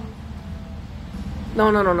 Hello?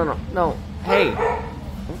 No. Hey.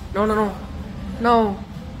 No.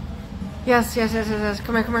 Yes.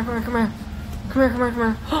 Come here.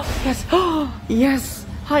 Yes. Yes.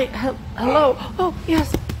 Hi. Hello. Oh,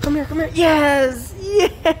 yes. Come here. Yes.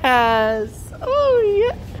 Oh,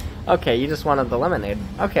 yeah. Okay, you just wanted the lemonade.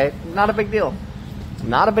 Okay, not a big deal.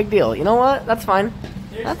 You know what? That's fine.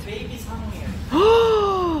 There's baby somewhere.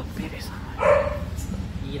 Oh, baby somewhere.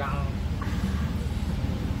 Irang.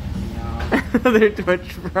 Another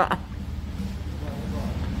Twitch fry.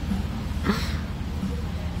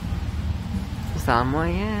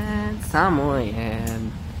 Samoyed.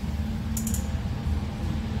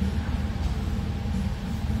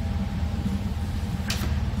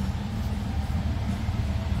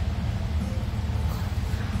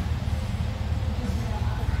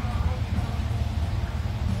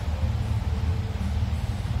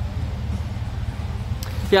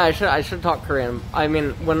 Yeah, I should talk Korean. I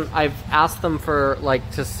mean, when I've asked them for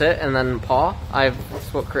like to sit and then paw, I've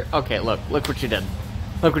spoke Korean. Okay, look what you did.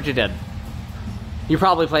 You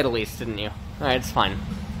probably played Elise, didn't you? All right, it's fine.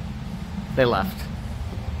 They left.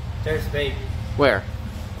 There's baby. Where?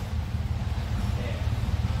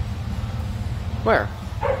 Where?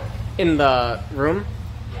 In the room?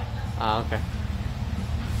 Yeah. Ah, okay.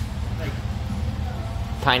 Like,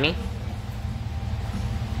 Tiny?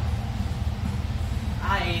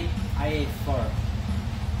 I ate 4.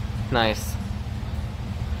 Nice.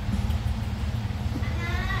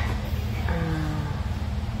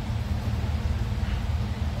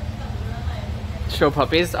 Show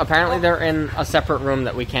puppies. Apparently they're in a separate room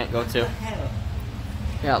that we can't go to.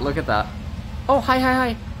 Yeah, look at that. Oh,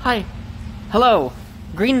 hi. Hello.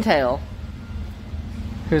 Greentail.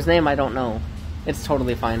 Whose name I don't know. It's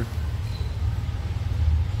totally fine.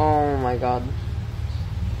 Oh my god.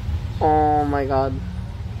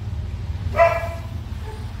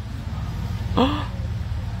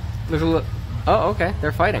 Look. Oh, okay.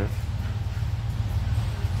 They're fighting.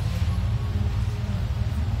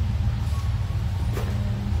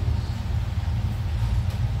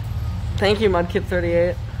 Thank you,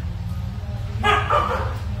 Mudkid38.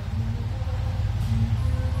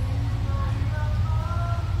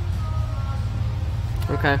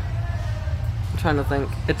 Okay. I'm trying to think.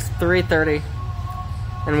 It's 3:30.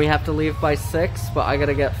 And we have to leave by 6, but I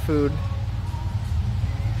gotta get food.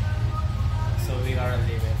 so we gotta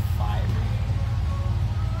leave at 5.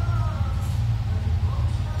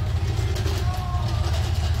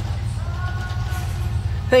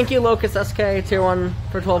 Thank you, Locust SK, tier 1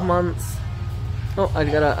 for 12 months. Oh, I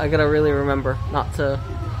gotta really remember not to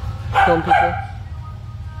film people.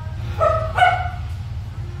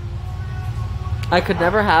 I could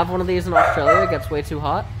never have one of these in Australia, it gets way too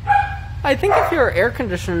hot. I think if you're air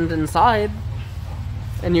conditioned inside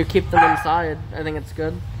and you keep them inside, I think it's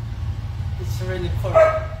good. It's really cold.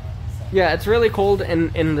 Yeah, it's really cold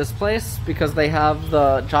in this place because they have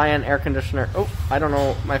the giant air conditioner. Oh, I don't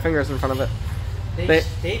know, my finger's in front of it.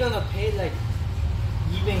 They gonna pay like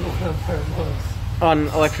even more per month. On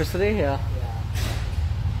electricity, yeah.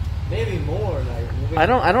 Maybe more. Like I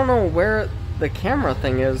don't know where the camera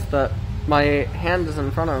thing is that my hand is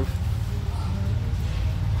in front of.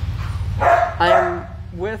 I'm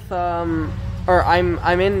with I'm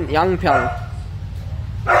in YangPyeong,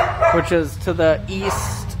 which is to the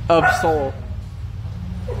east of Seoul.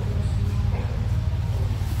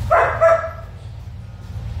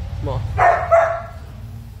 Well,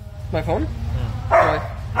 my phone? Why?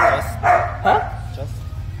 Just. Huh? Just.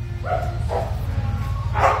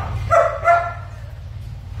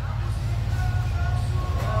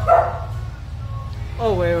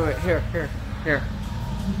 Oh wait, here.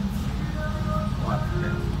 What?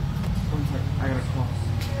 One second, I gotta call.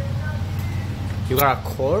 You got a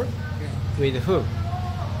call? With who?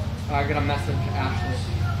 I got a message, Ashley.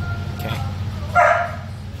 Okay.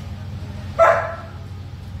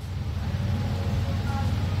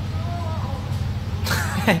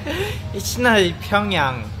 It's not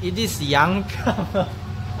Pyongyang. It is YangPyeong.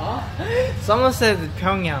 Huh? Someone said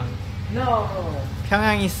Pyongyang. No.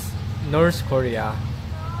 Pyongyang is North Korea.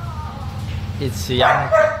 It's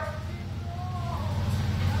Yang.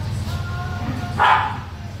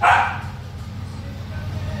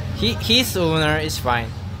 His owner is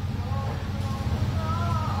fine.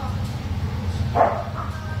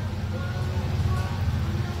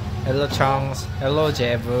 Hello Chongs. Hello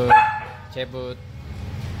Jebu. Jebu.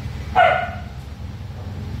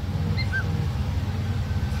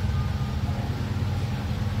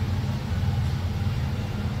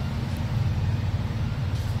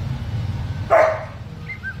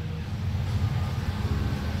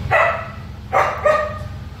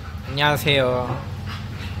 안녕하세요.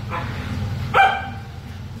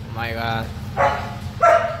 Oh my god.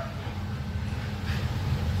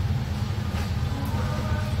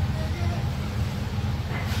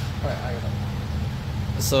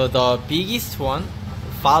 So the biggest one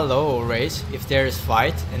follow or race if there is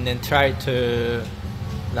fight and then try to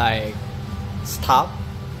like stop.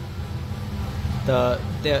 The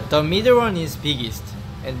middle one is biggest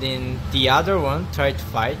and then the other one try to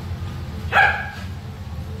fight.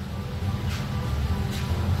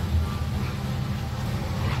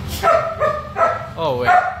 Oh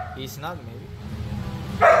wait, he's not maybe.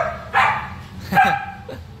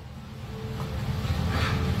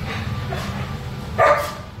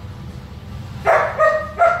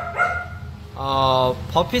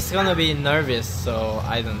 Puppy's gonna be nervous, so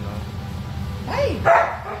I don't know. Hey.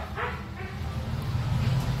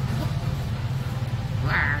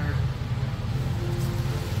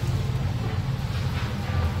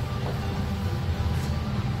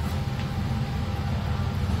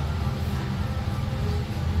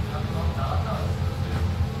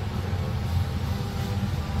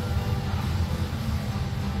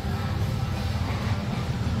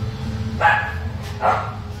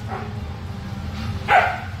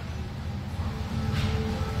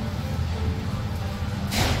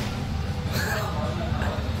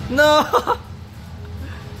 No.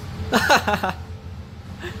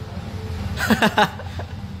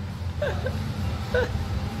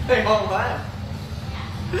 Hey, hold on.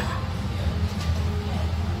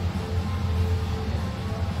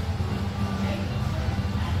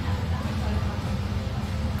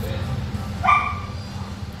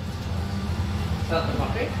 Is that the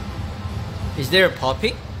puppy? Is there a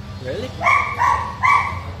puppy? Really?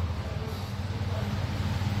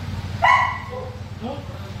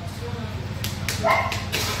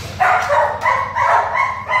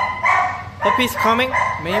 Puppy's coming,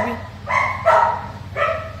 maybe?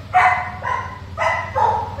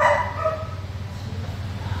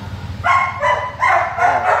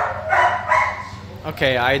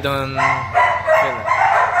 Okay, I don't film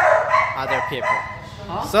other people.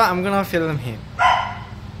 Huh? So I'm gonna film him.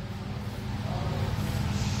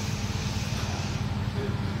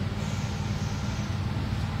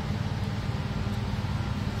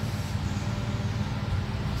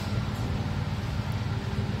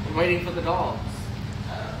 I'm waiting for the dogs.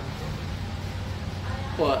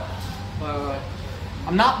 What? Wait.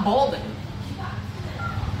 I'm not balding.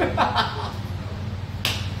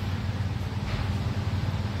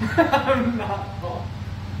 I'm not balding.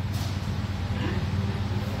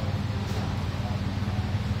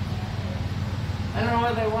 I don't know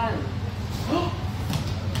where they went.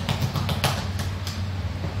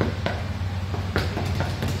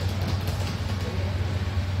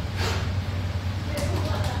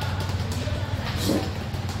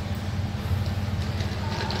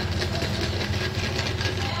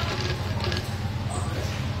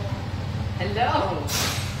 Hello.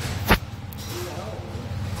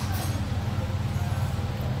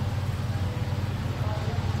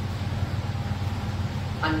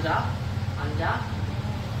 앉아, 앉아,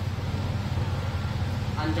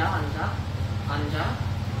 앉아, 앉아, 앉아,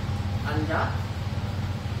 앉아,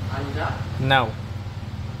 앉아. No.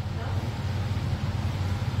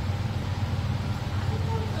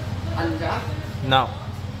 앉아, No.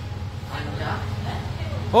 앉아.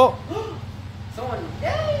 Oh! Someone,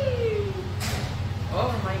 yay!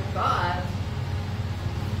 Oh my god.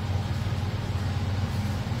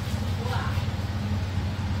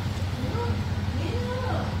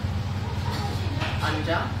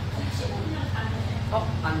 앉아.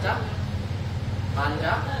 앉아. 앉아.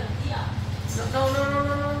 No.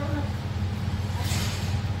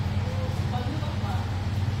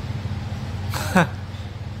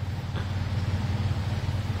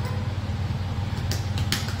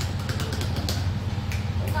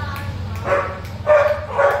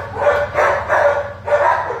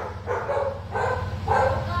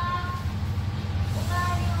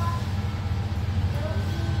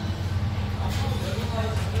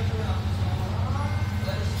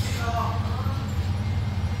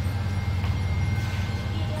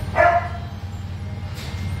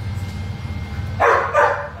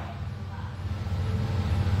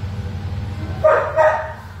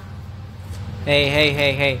 Hey, hey,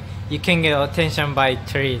 hey, hey. You can get attention by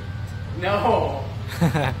treat. No.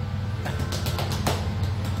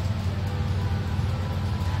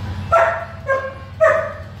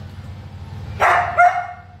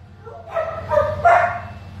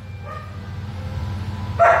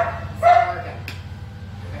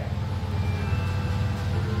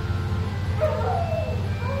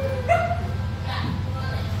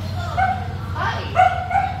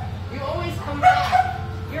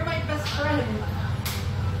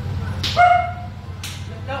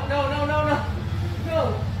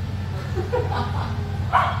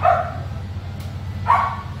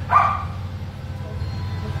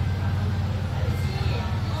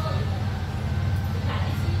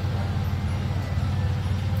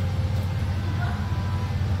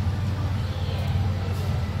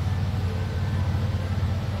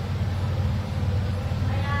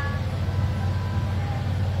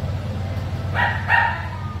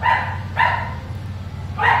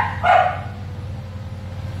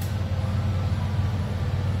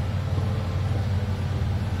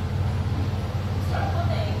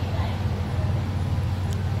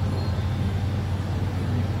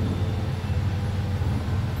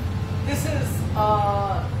 This is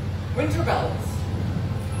Winter Bells.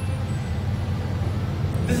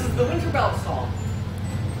 This is the Winter Bells song.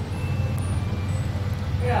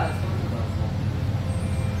 Yeah, it's the Winter Bells song.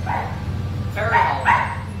 Fairy Holiday.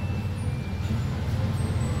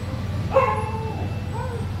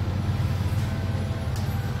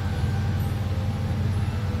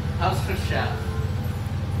 How's the chef?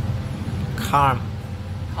 Calm.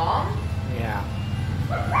 Calm? Yeah.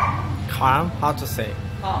 Calm? How to say?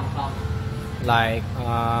 Calm. Like,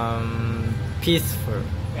 peaceful.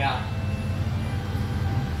 Yeah.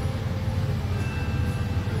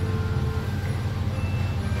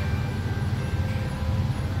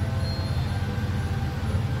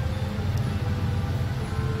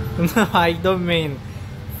 No, I don't mean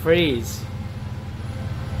freeze.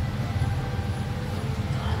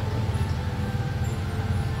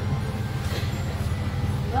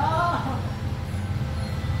 No.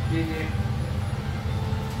 GG.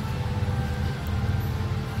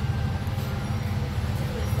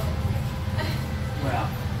 Well,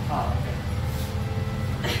 oh, okay.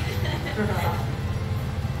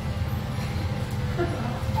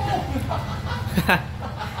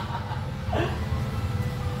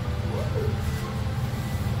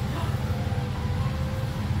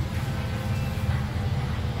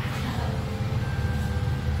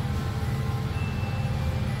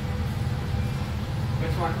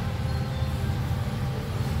 Which one?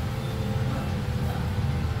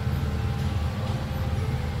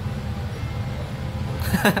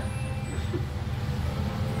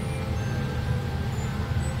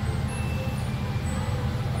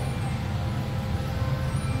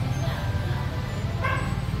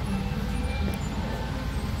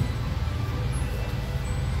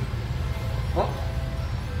 Oh.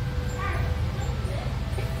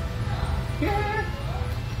 Yeah.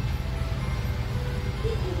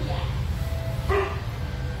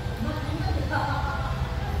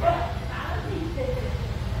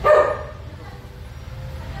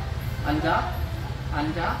 앉아?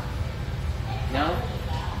 앉아? No?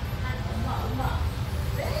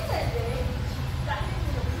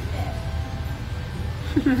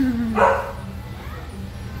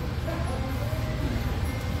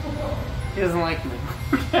 He doesn't like me.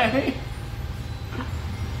 Okay.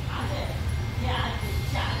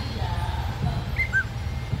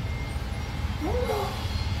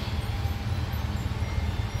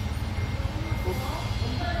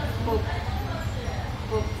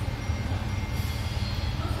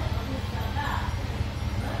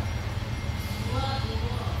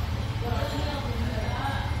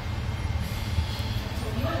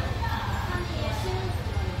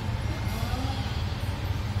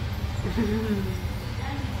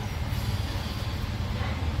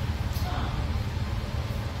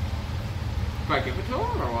 Do I give it to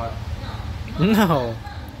him or what? No.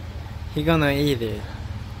 He gonna eat it.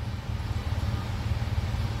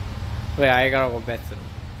 Wait, I gotta go bathroom.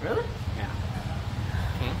 Really? Yeah.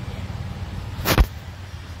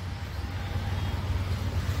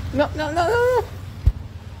 No.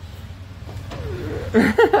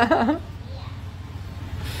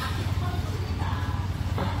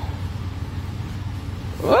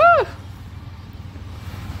 Woo!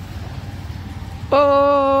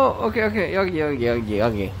 Oh, okay. 여기.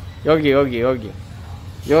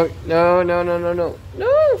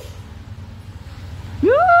 No.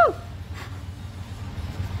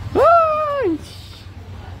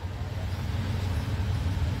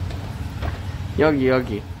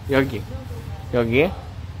 여기.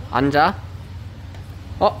 앉아.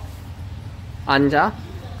 앉아.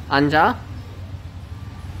 앉아.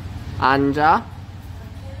 앉아.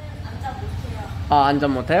 아, 앉아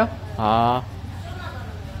못해요? 아.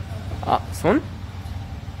 아, 손?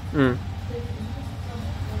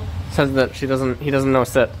 Says that he doesn't know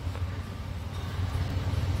sit.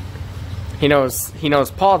 He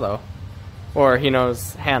knows paw though. Or he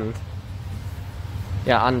knows hand.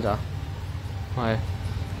 Yeah, 앉아. Why?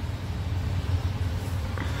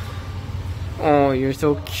 Oh, you're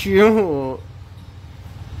so cute.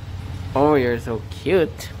 Oh, you're so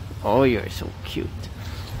cute. Oh, you're so cute.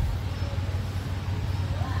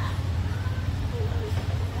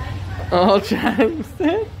 Oh, Chang,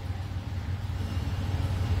 sit.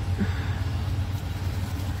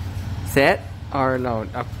 Sit? Or no?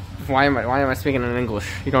 Why am I speaking in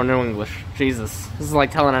English? You don't know English. Jesus, this is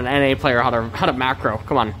like telling an NA player how to macro.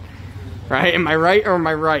 Come on, right? Am I right or am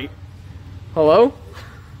I right? Hello?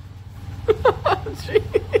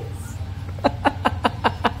 Jeez.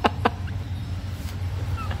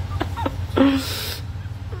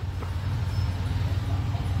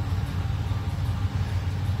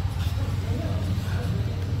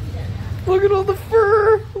 Look at all the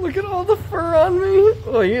fur! Look at all the fur on me!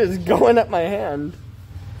 Oh, he is going at my hand.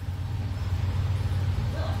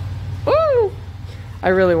 Ooh! I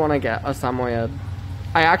really want to get a Samoyed.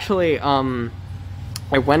 I actually, I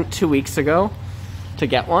went 2 weeks ago to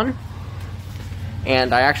get one.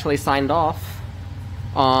 And I actually signed off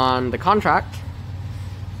on the contract.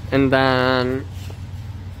 And then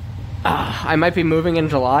I might be moving in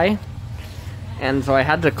July. And so I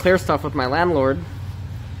had to clear stuff with my landlord.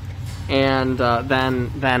 And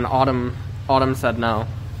then Autumn said no.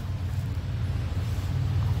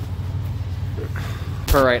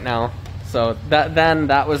 For right now. So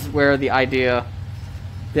that was where the idea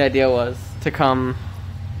was to come.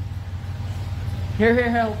 Here,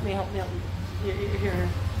 help me. Here.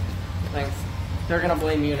 Thanks. They're gonna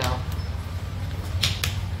blame you now.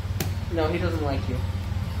 No, he doesn't like you.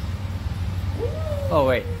 Oh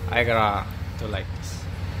wait, I gotta do like this.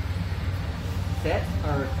 Sit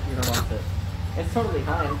or you don't want to sit? It's totally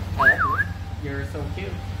fine. You're so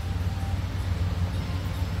cute.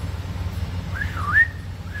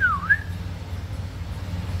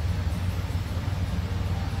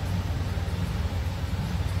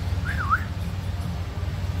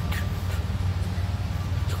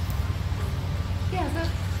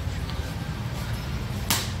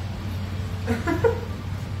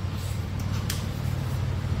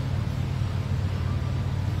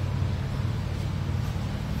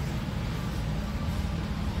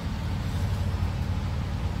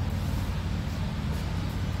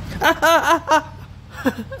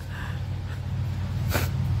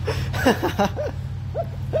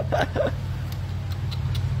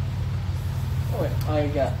 Oh wait, I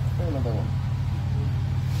got another one.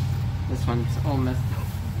 This one's all messed up.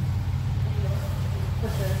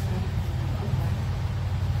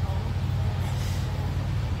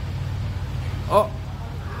 Oh,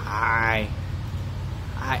 hi.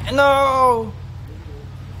 No.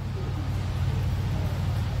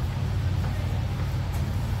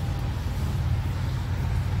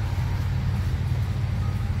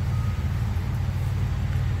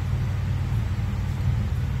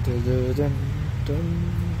 Dun, dun, dun.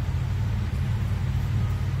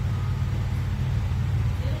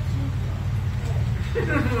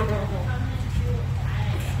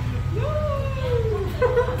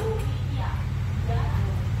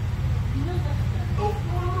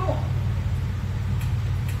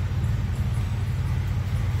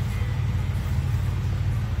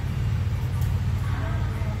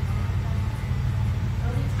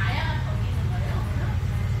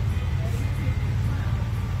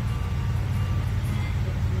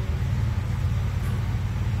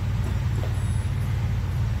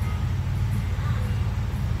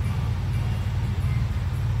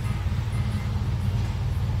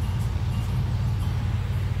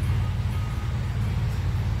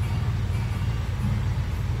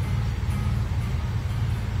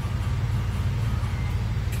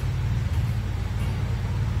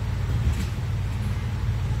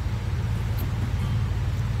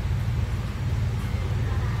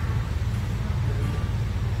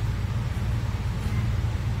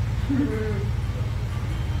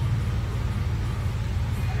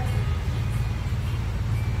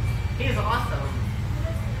 He's awesome.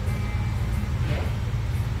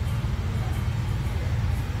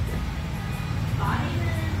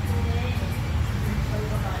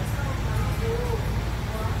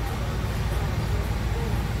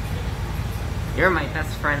 You're my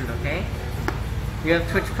best friend, okay? You have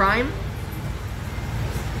Twitch Prime?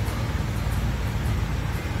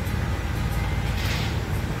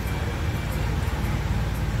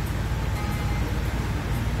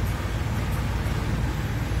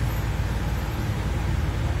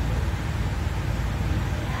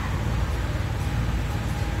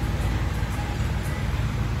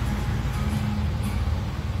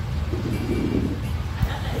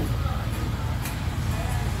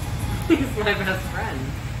 my best friend.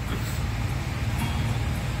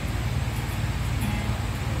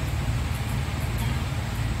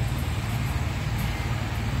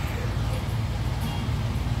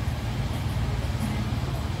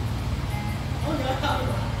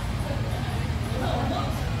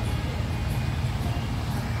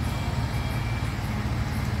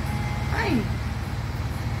 Hi.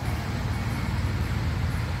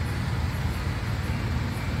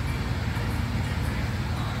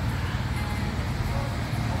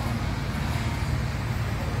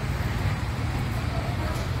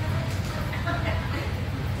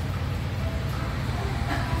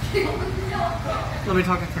 Let me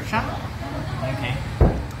talk for chat. Okay.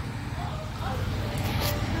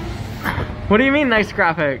 What do you mean, nice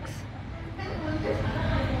graphics?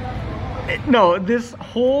 No, this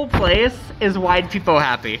whole place is wide people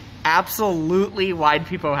happy. Absolutely wide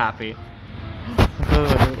people happy.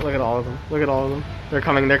 Look at all of them. Look at all of them. They're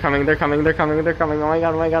coming, they're coming, they're coming, they're coming, they're coming. Oh my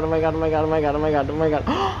god, oh my god, oh my god, oh my god, oh my god, oh my god, oh my god.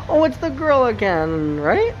 Oh, it's the girl again,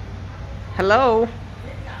 right? Hello?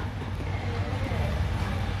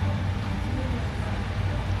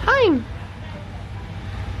 Hi.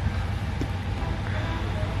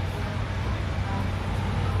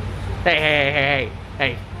 Hey, hey, hey, hey,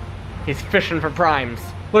 hey, hey. He's fishing for primes.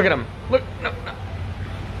 Look at him. Look, no, no.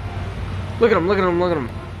 Look at him, look at him, look at him.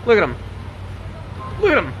 Look at him.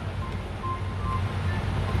 Look at him.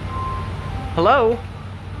 Hello?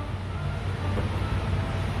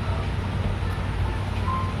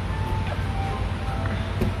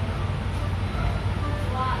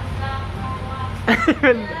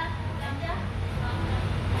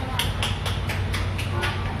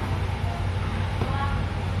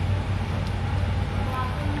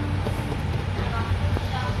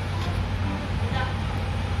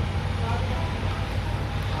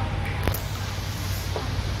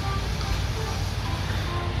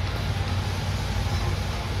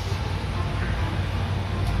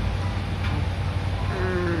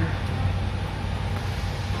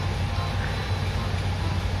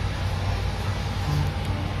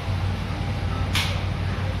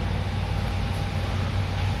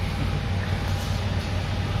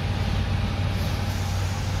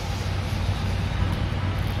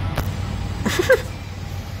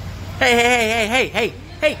 Hey, hey, hey, hey, hey,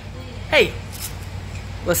 hey, hey,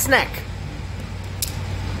 let's snack.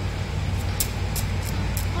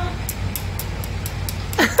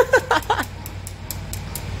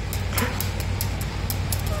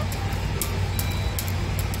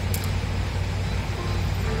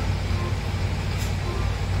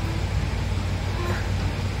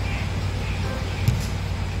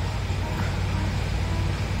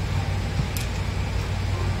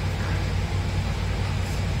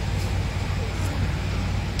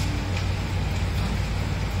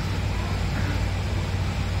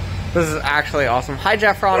 This is actually awesome. Hi,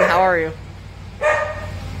 Jeffron. How are you?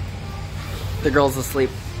 The girl's asleep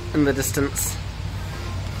in the distance.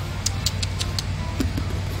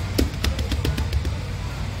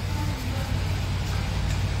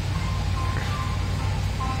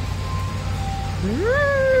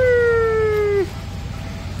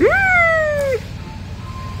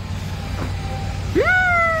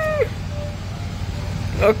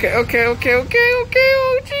 Okay, okay, okay, okay, okay.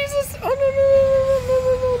 Oh, Jesus. Oh, no, no, no, no,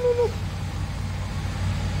 no, no, no, no.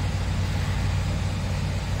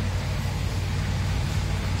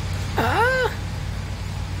 Ah.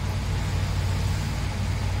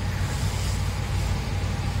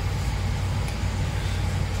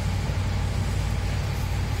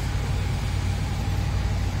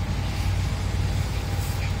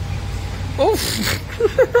 Oh.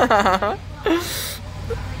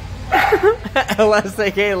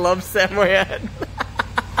 LSAK loves Samoyed.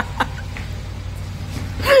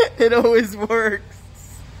 It always works.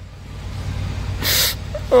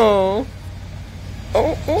 Oh.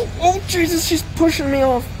 Oh, oh, oh, Jesus, she's pushing me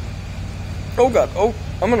off. Oh, God. Oh,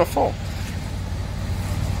 I'm gonna fall.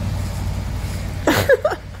 I'm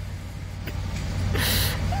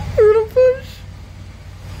gonna push.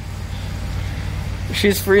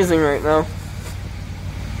 She's freezing right now.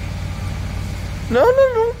 No,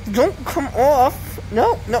 no, no. Don't come off.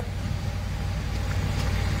 No, no.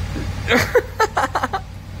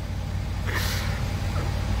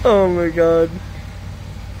 Oh my God.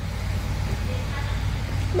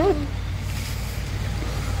 No.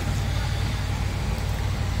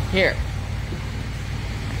 Here.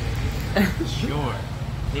 Sure.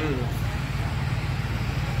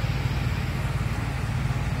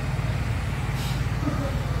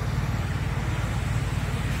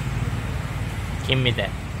 Give me that.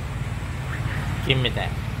 Give me that.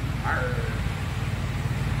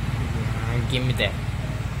 Give me that.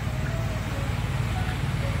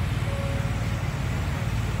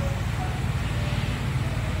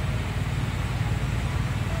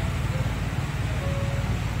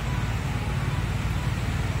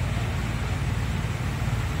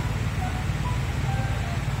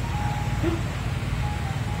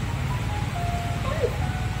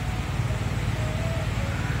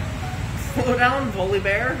 Slow down, Bully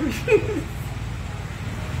Bear.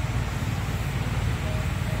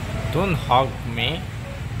 Don't hug me.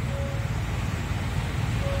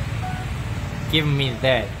 Give me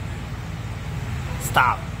that.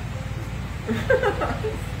 Stop.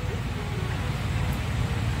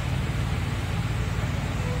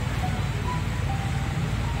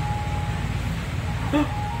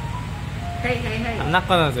 Hey. I'm not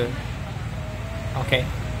gonna do it. Okay.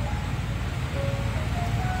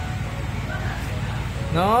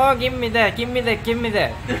 No, give me that. Give me that. Give me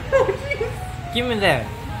that. Give me that.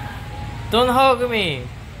 Don't hug me.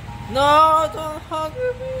 No, don't hug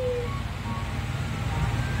me.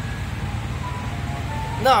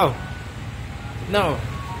 No. No.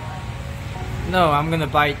 No, I'm gonna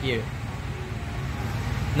bite you.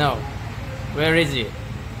 No. Where is it?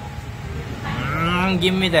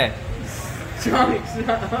 Give me that. John, shut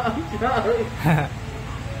up, John.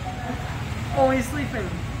 Oh, he's sleeping.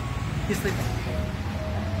 He's sleeping.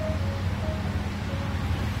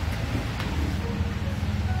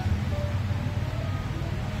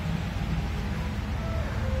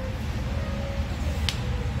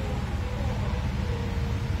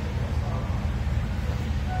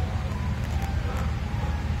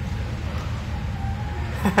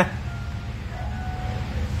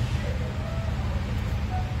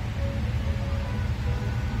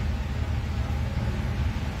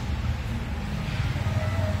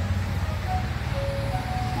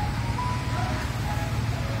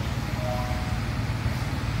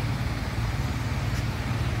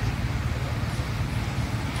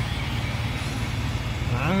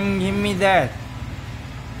 Give me that.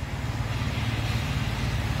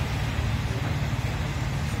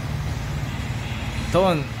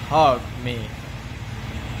 Don't hug me.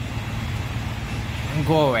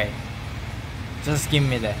 Go away. Just give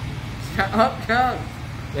me that. Shut up, John.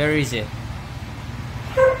 Where is it?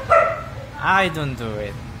 I don't do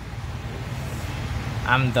it.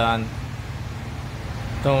 I'm done.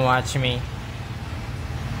 Don't watch me.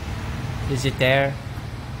 Is it there?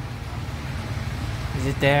 Is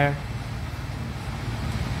it there?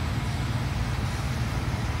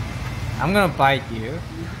 I'm gonna bite you.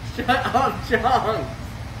 Shut up, John.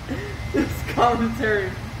 This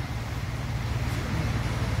commentary.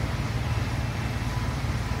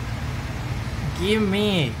 Give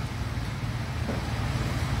me.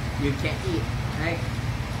 You can't eat, right?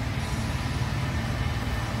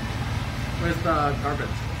 Where's the garbage?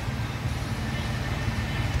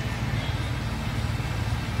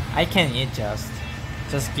 I can eat just.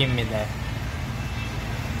 Just give me that.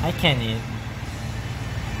 I can eat.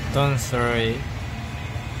 Don't throw it.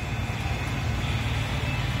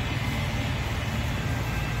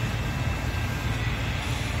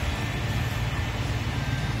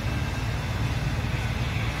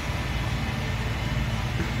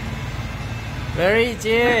 Where is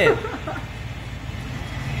it?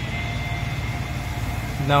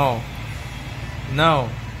 No. No.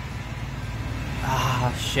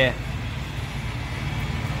 Ah, shit.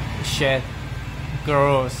 Shit.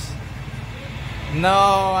 Gross. No,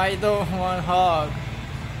 I don't want hug.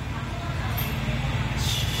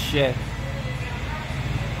 Shit.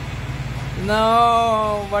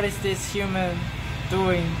 No, what is this human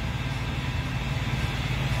doing?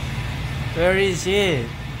 Where is it?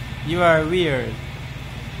 You are weird.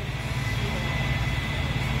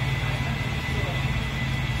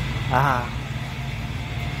 Ah.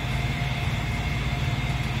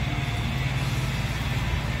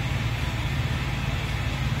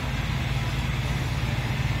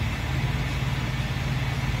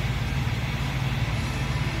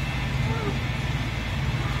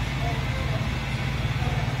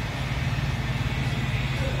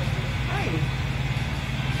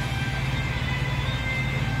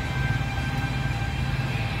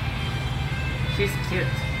 She's cute.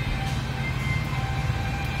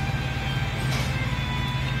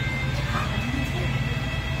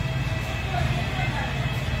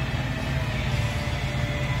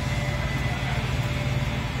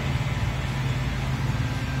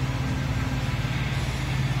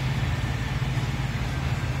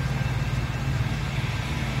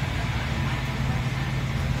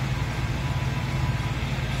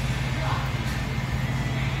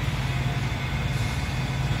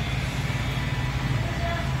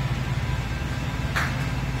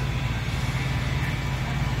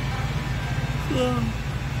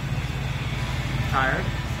 Tired?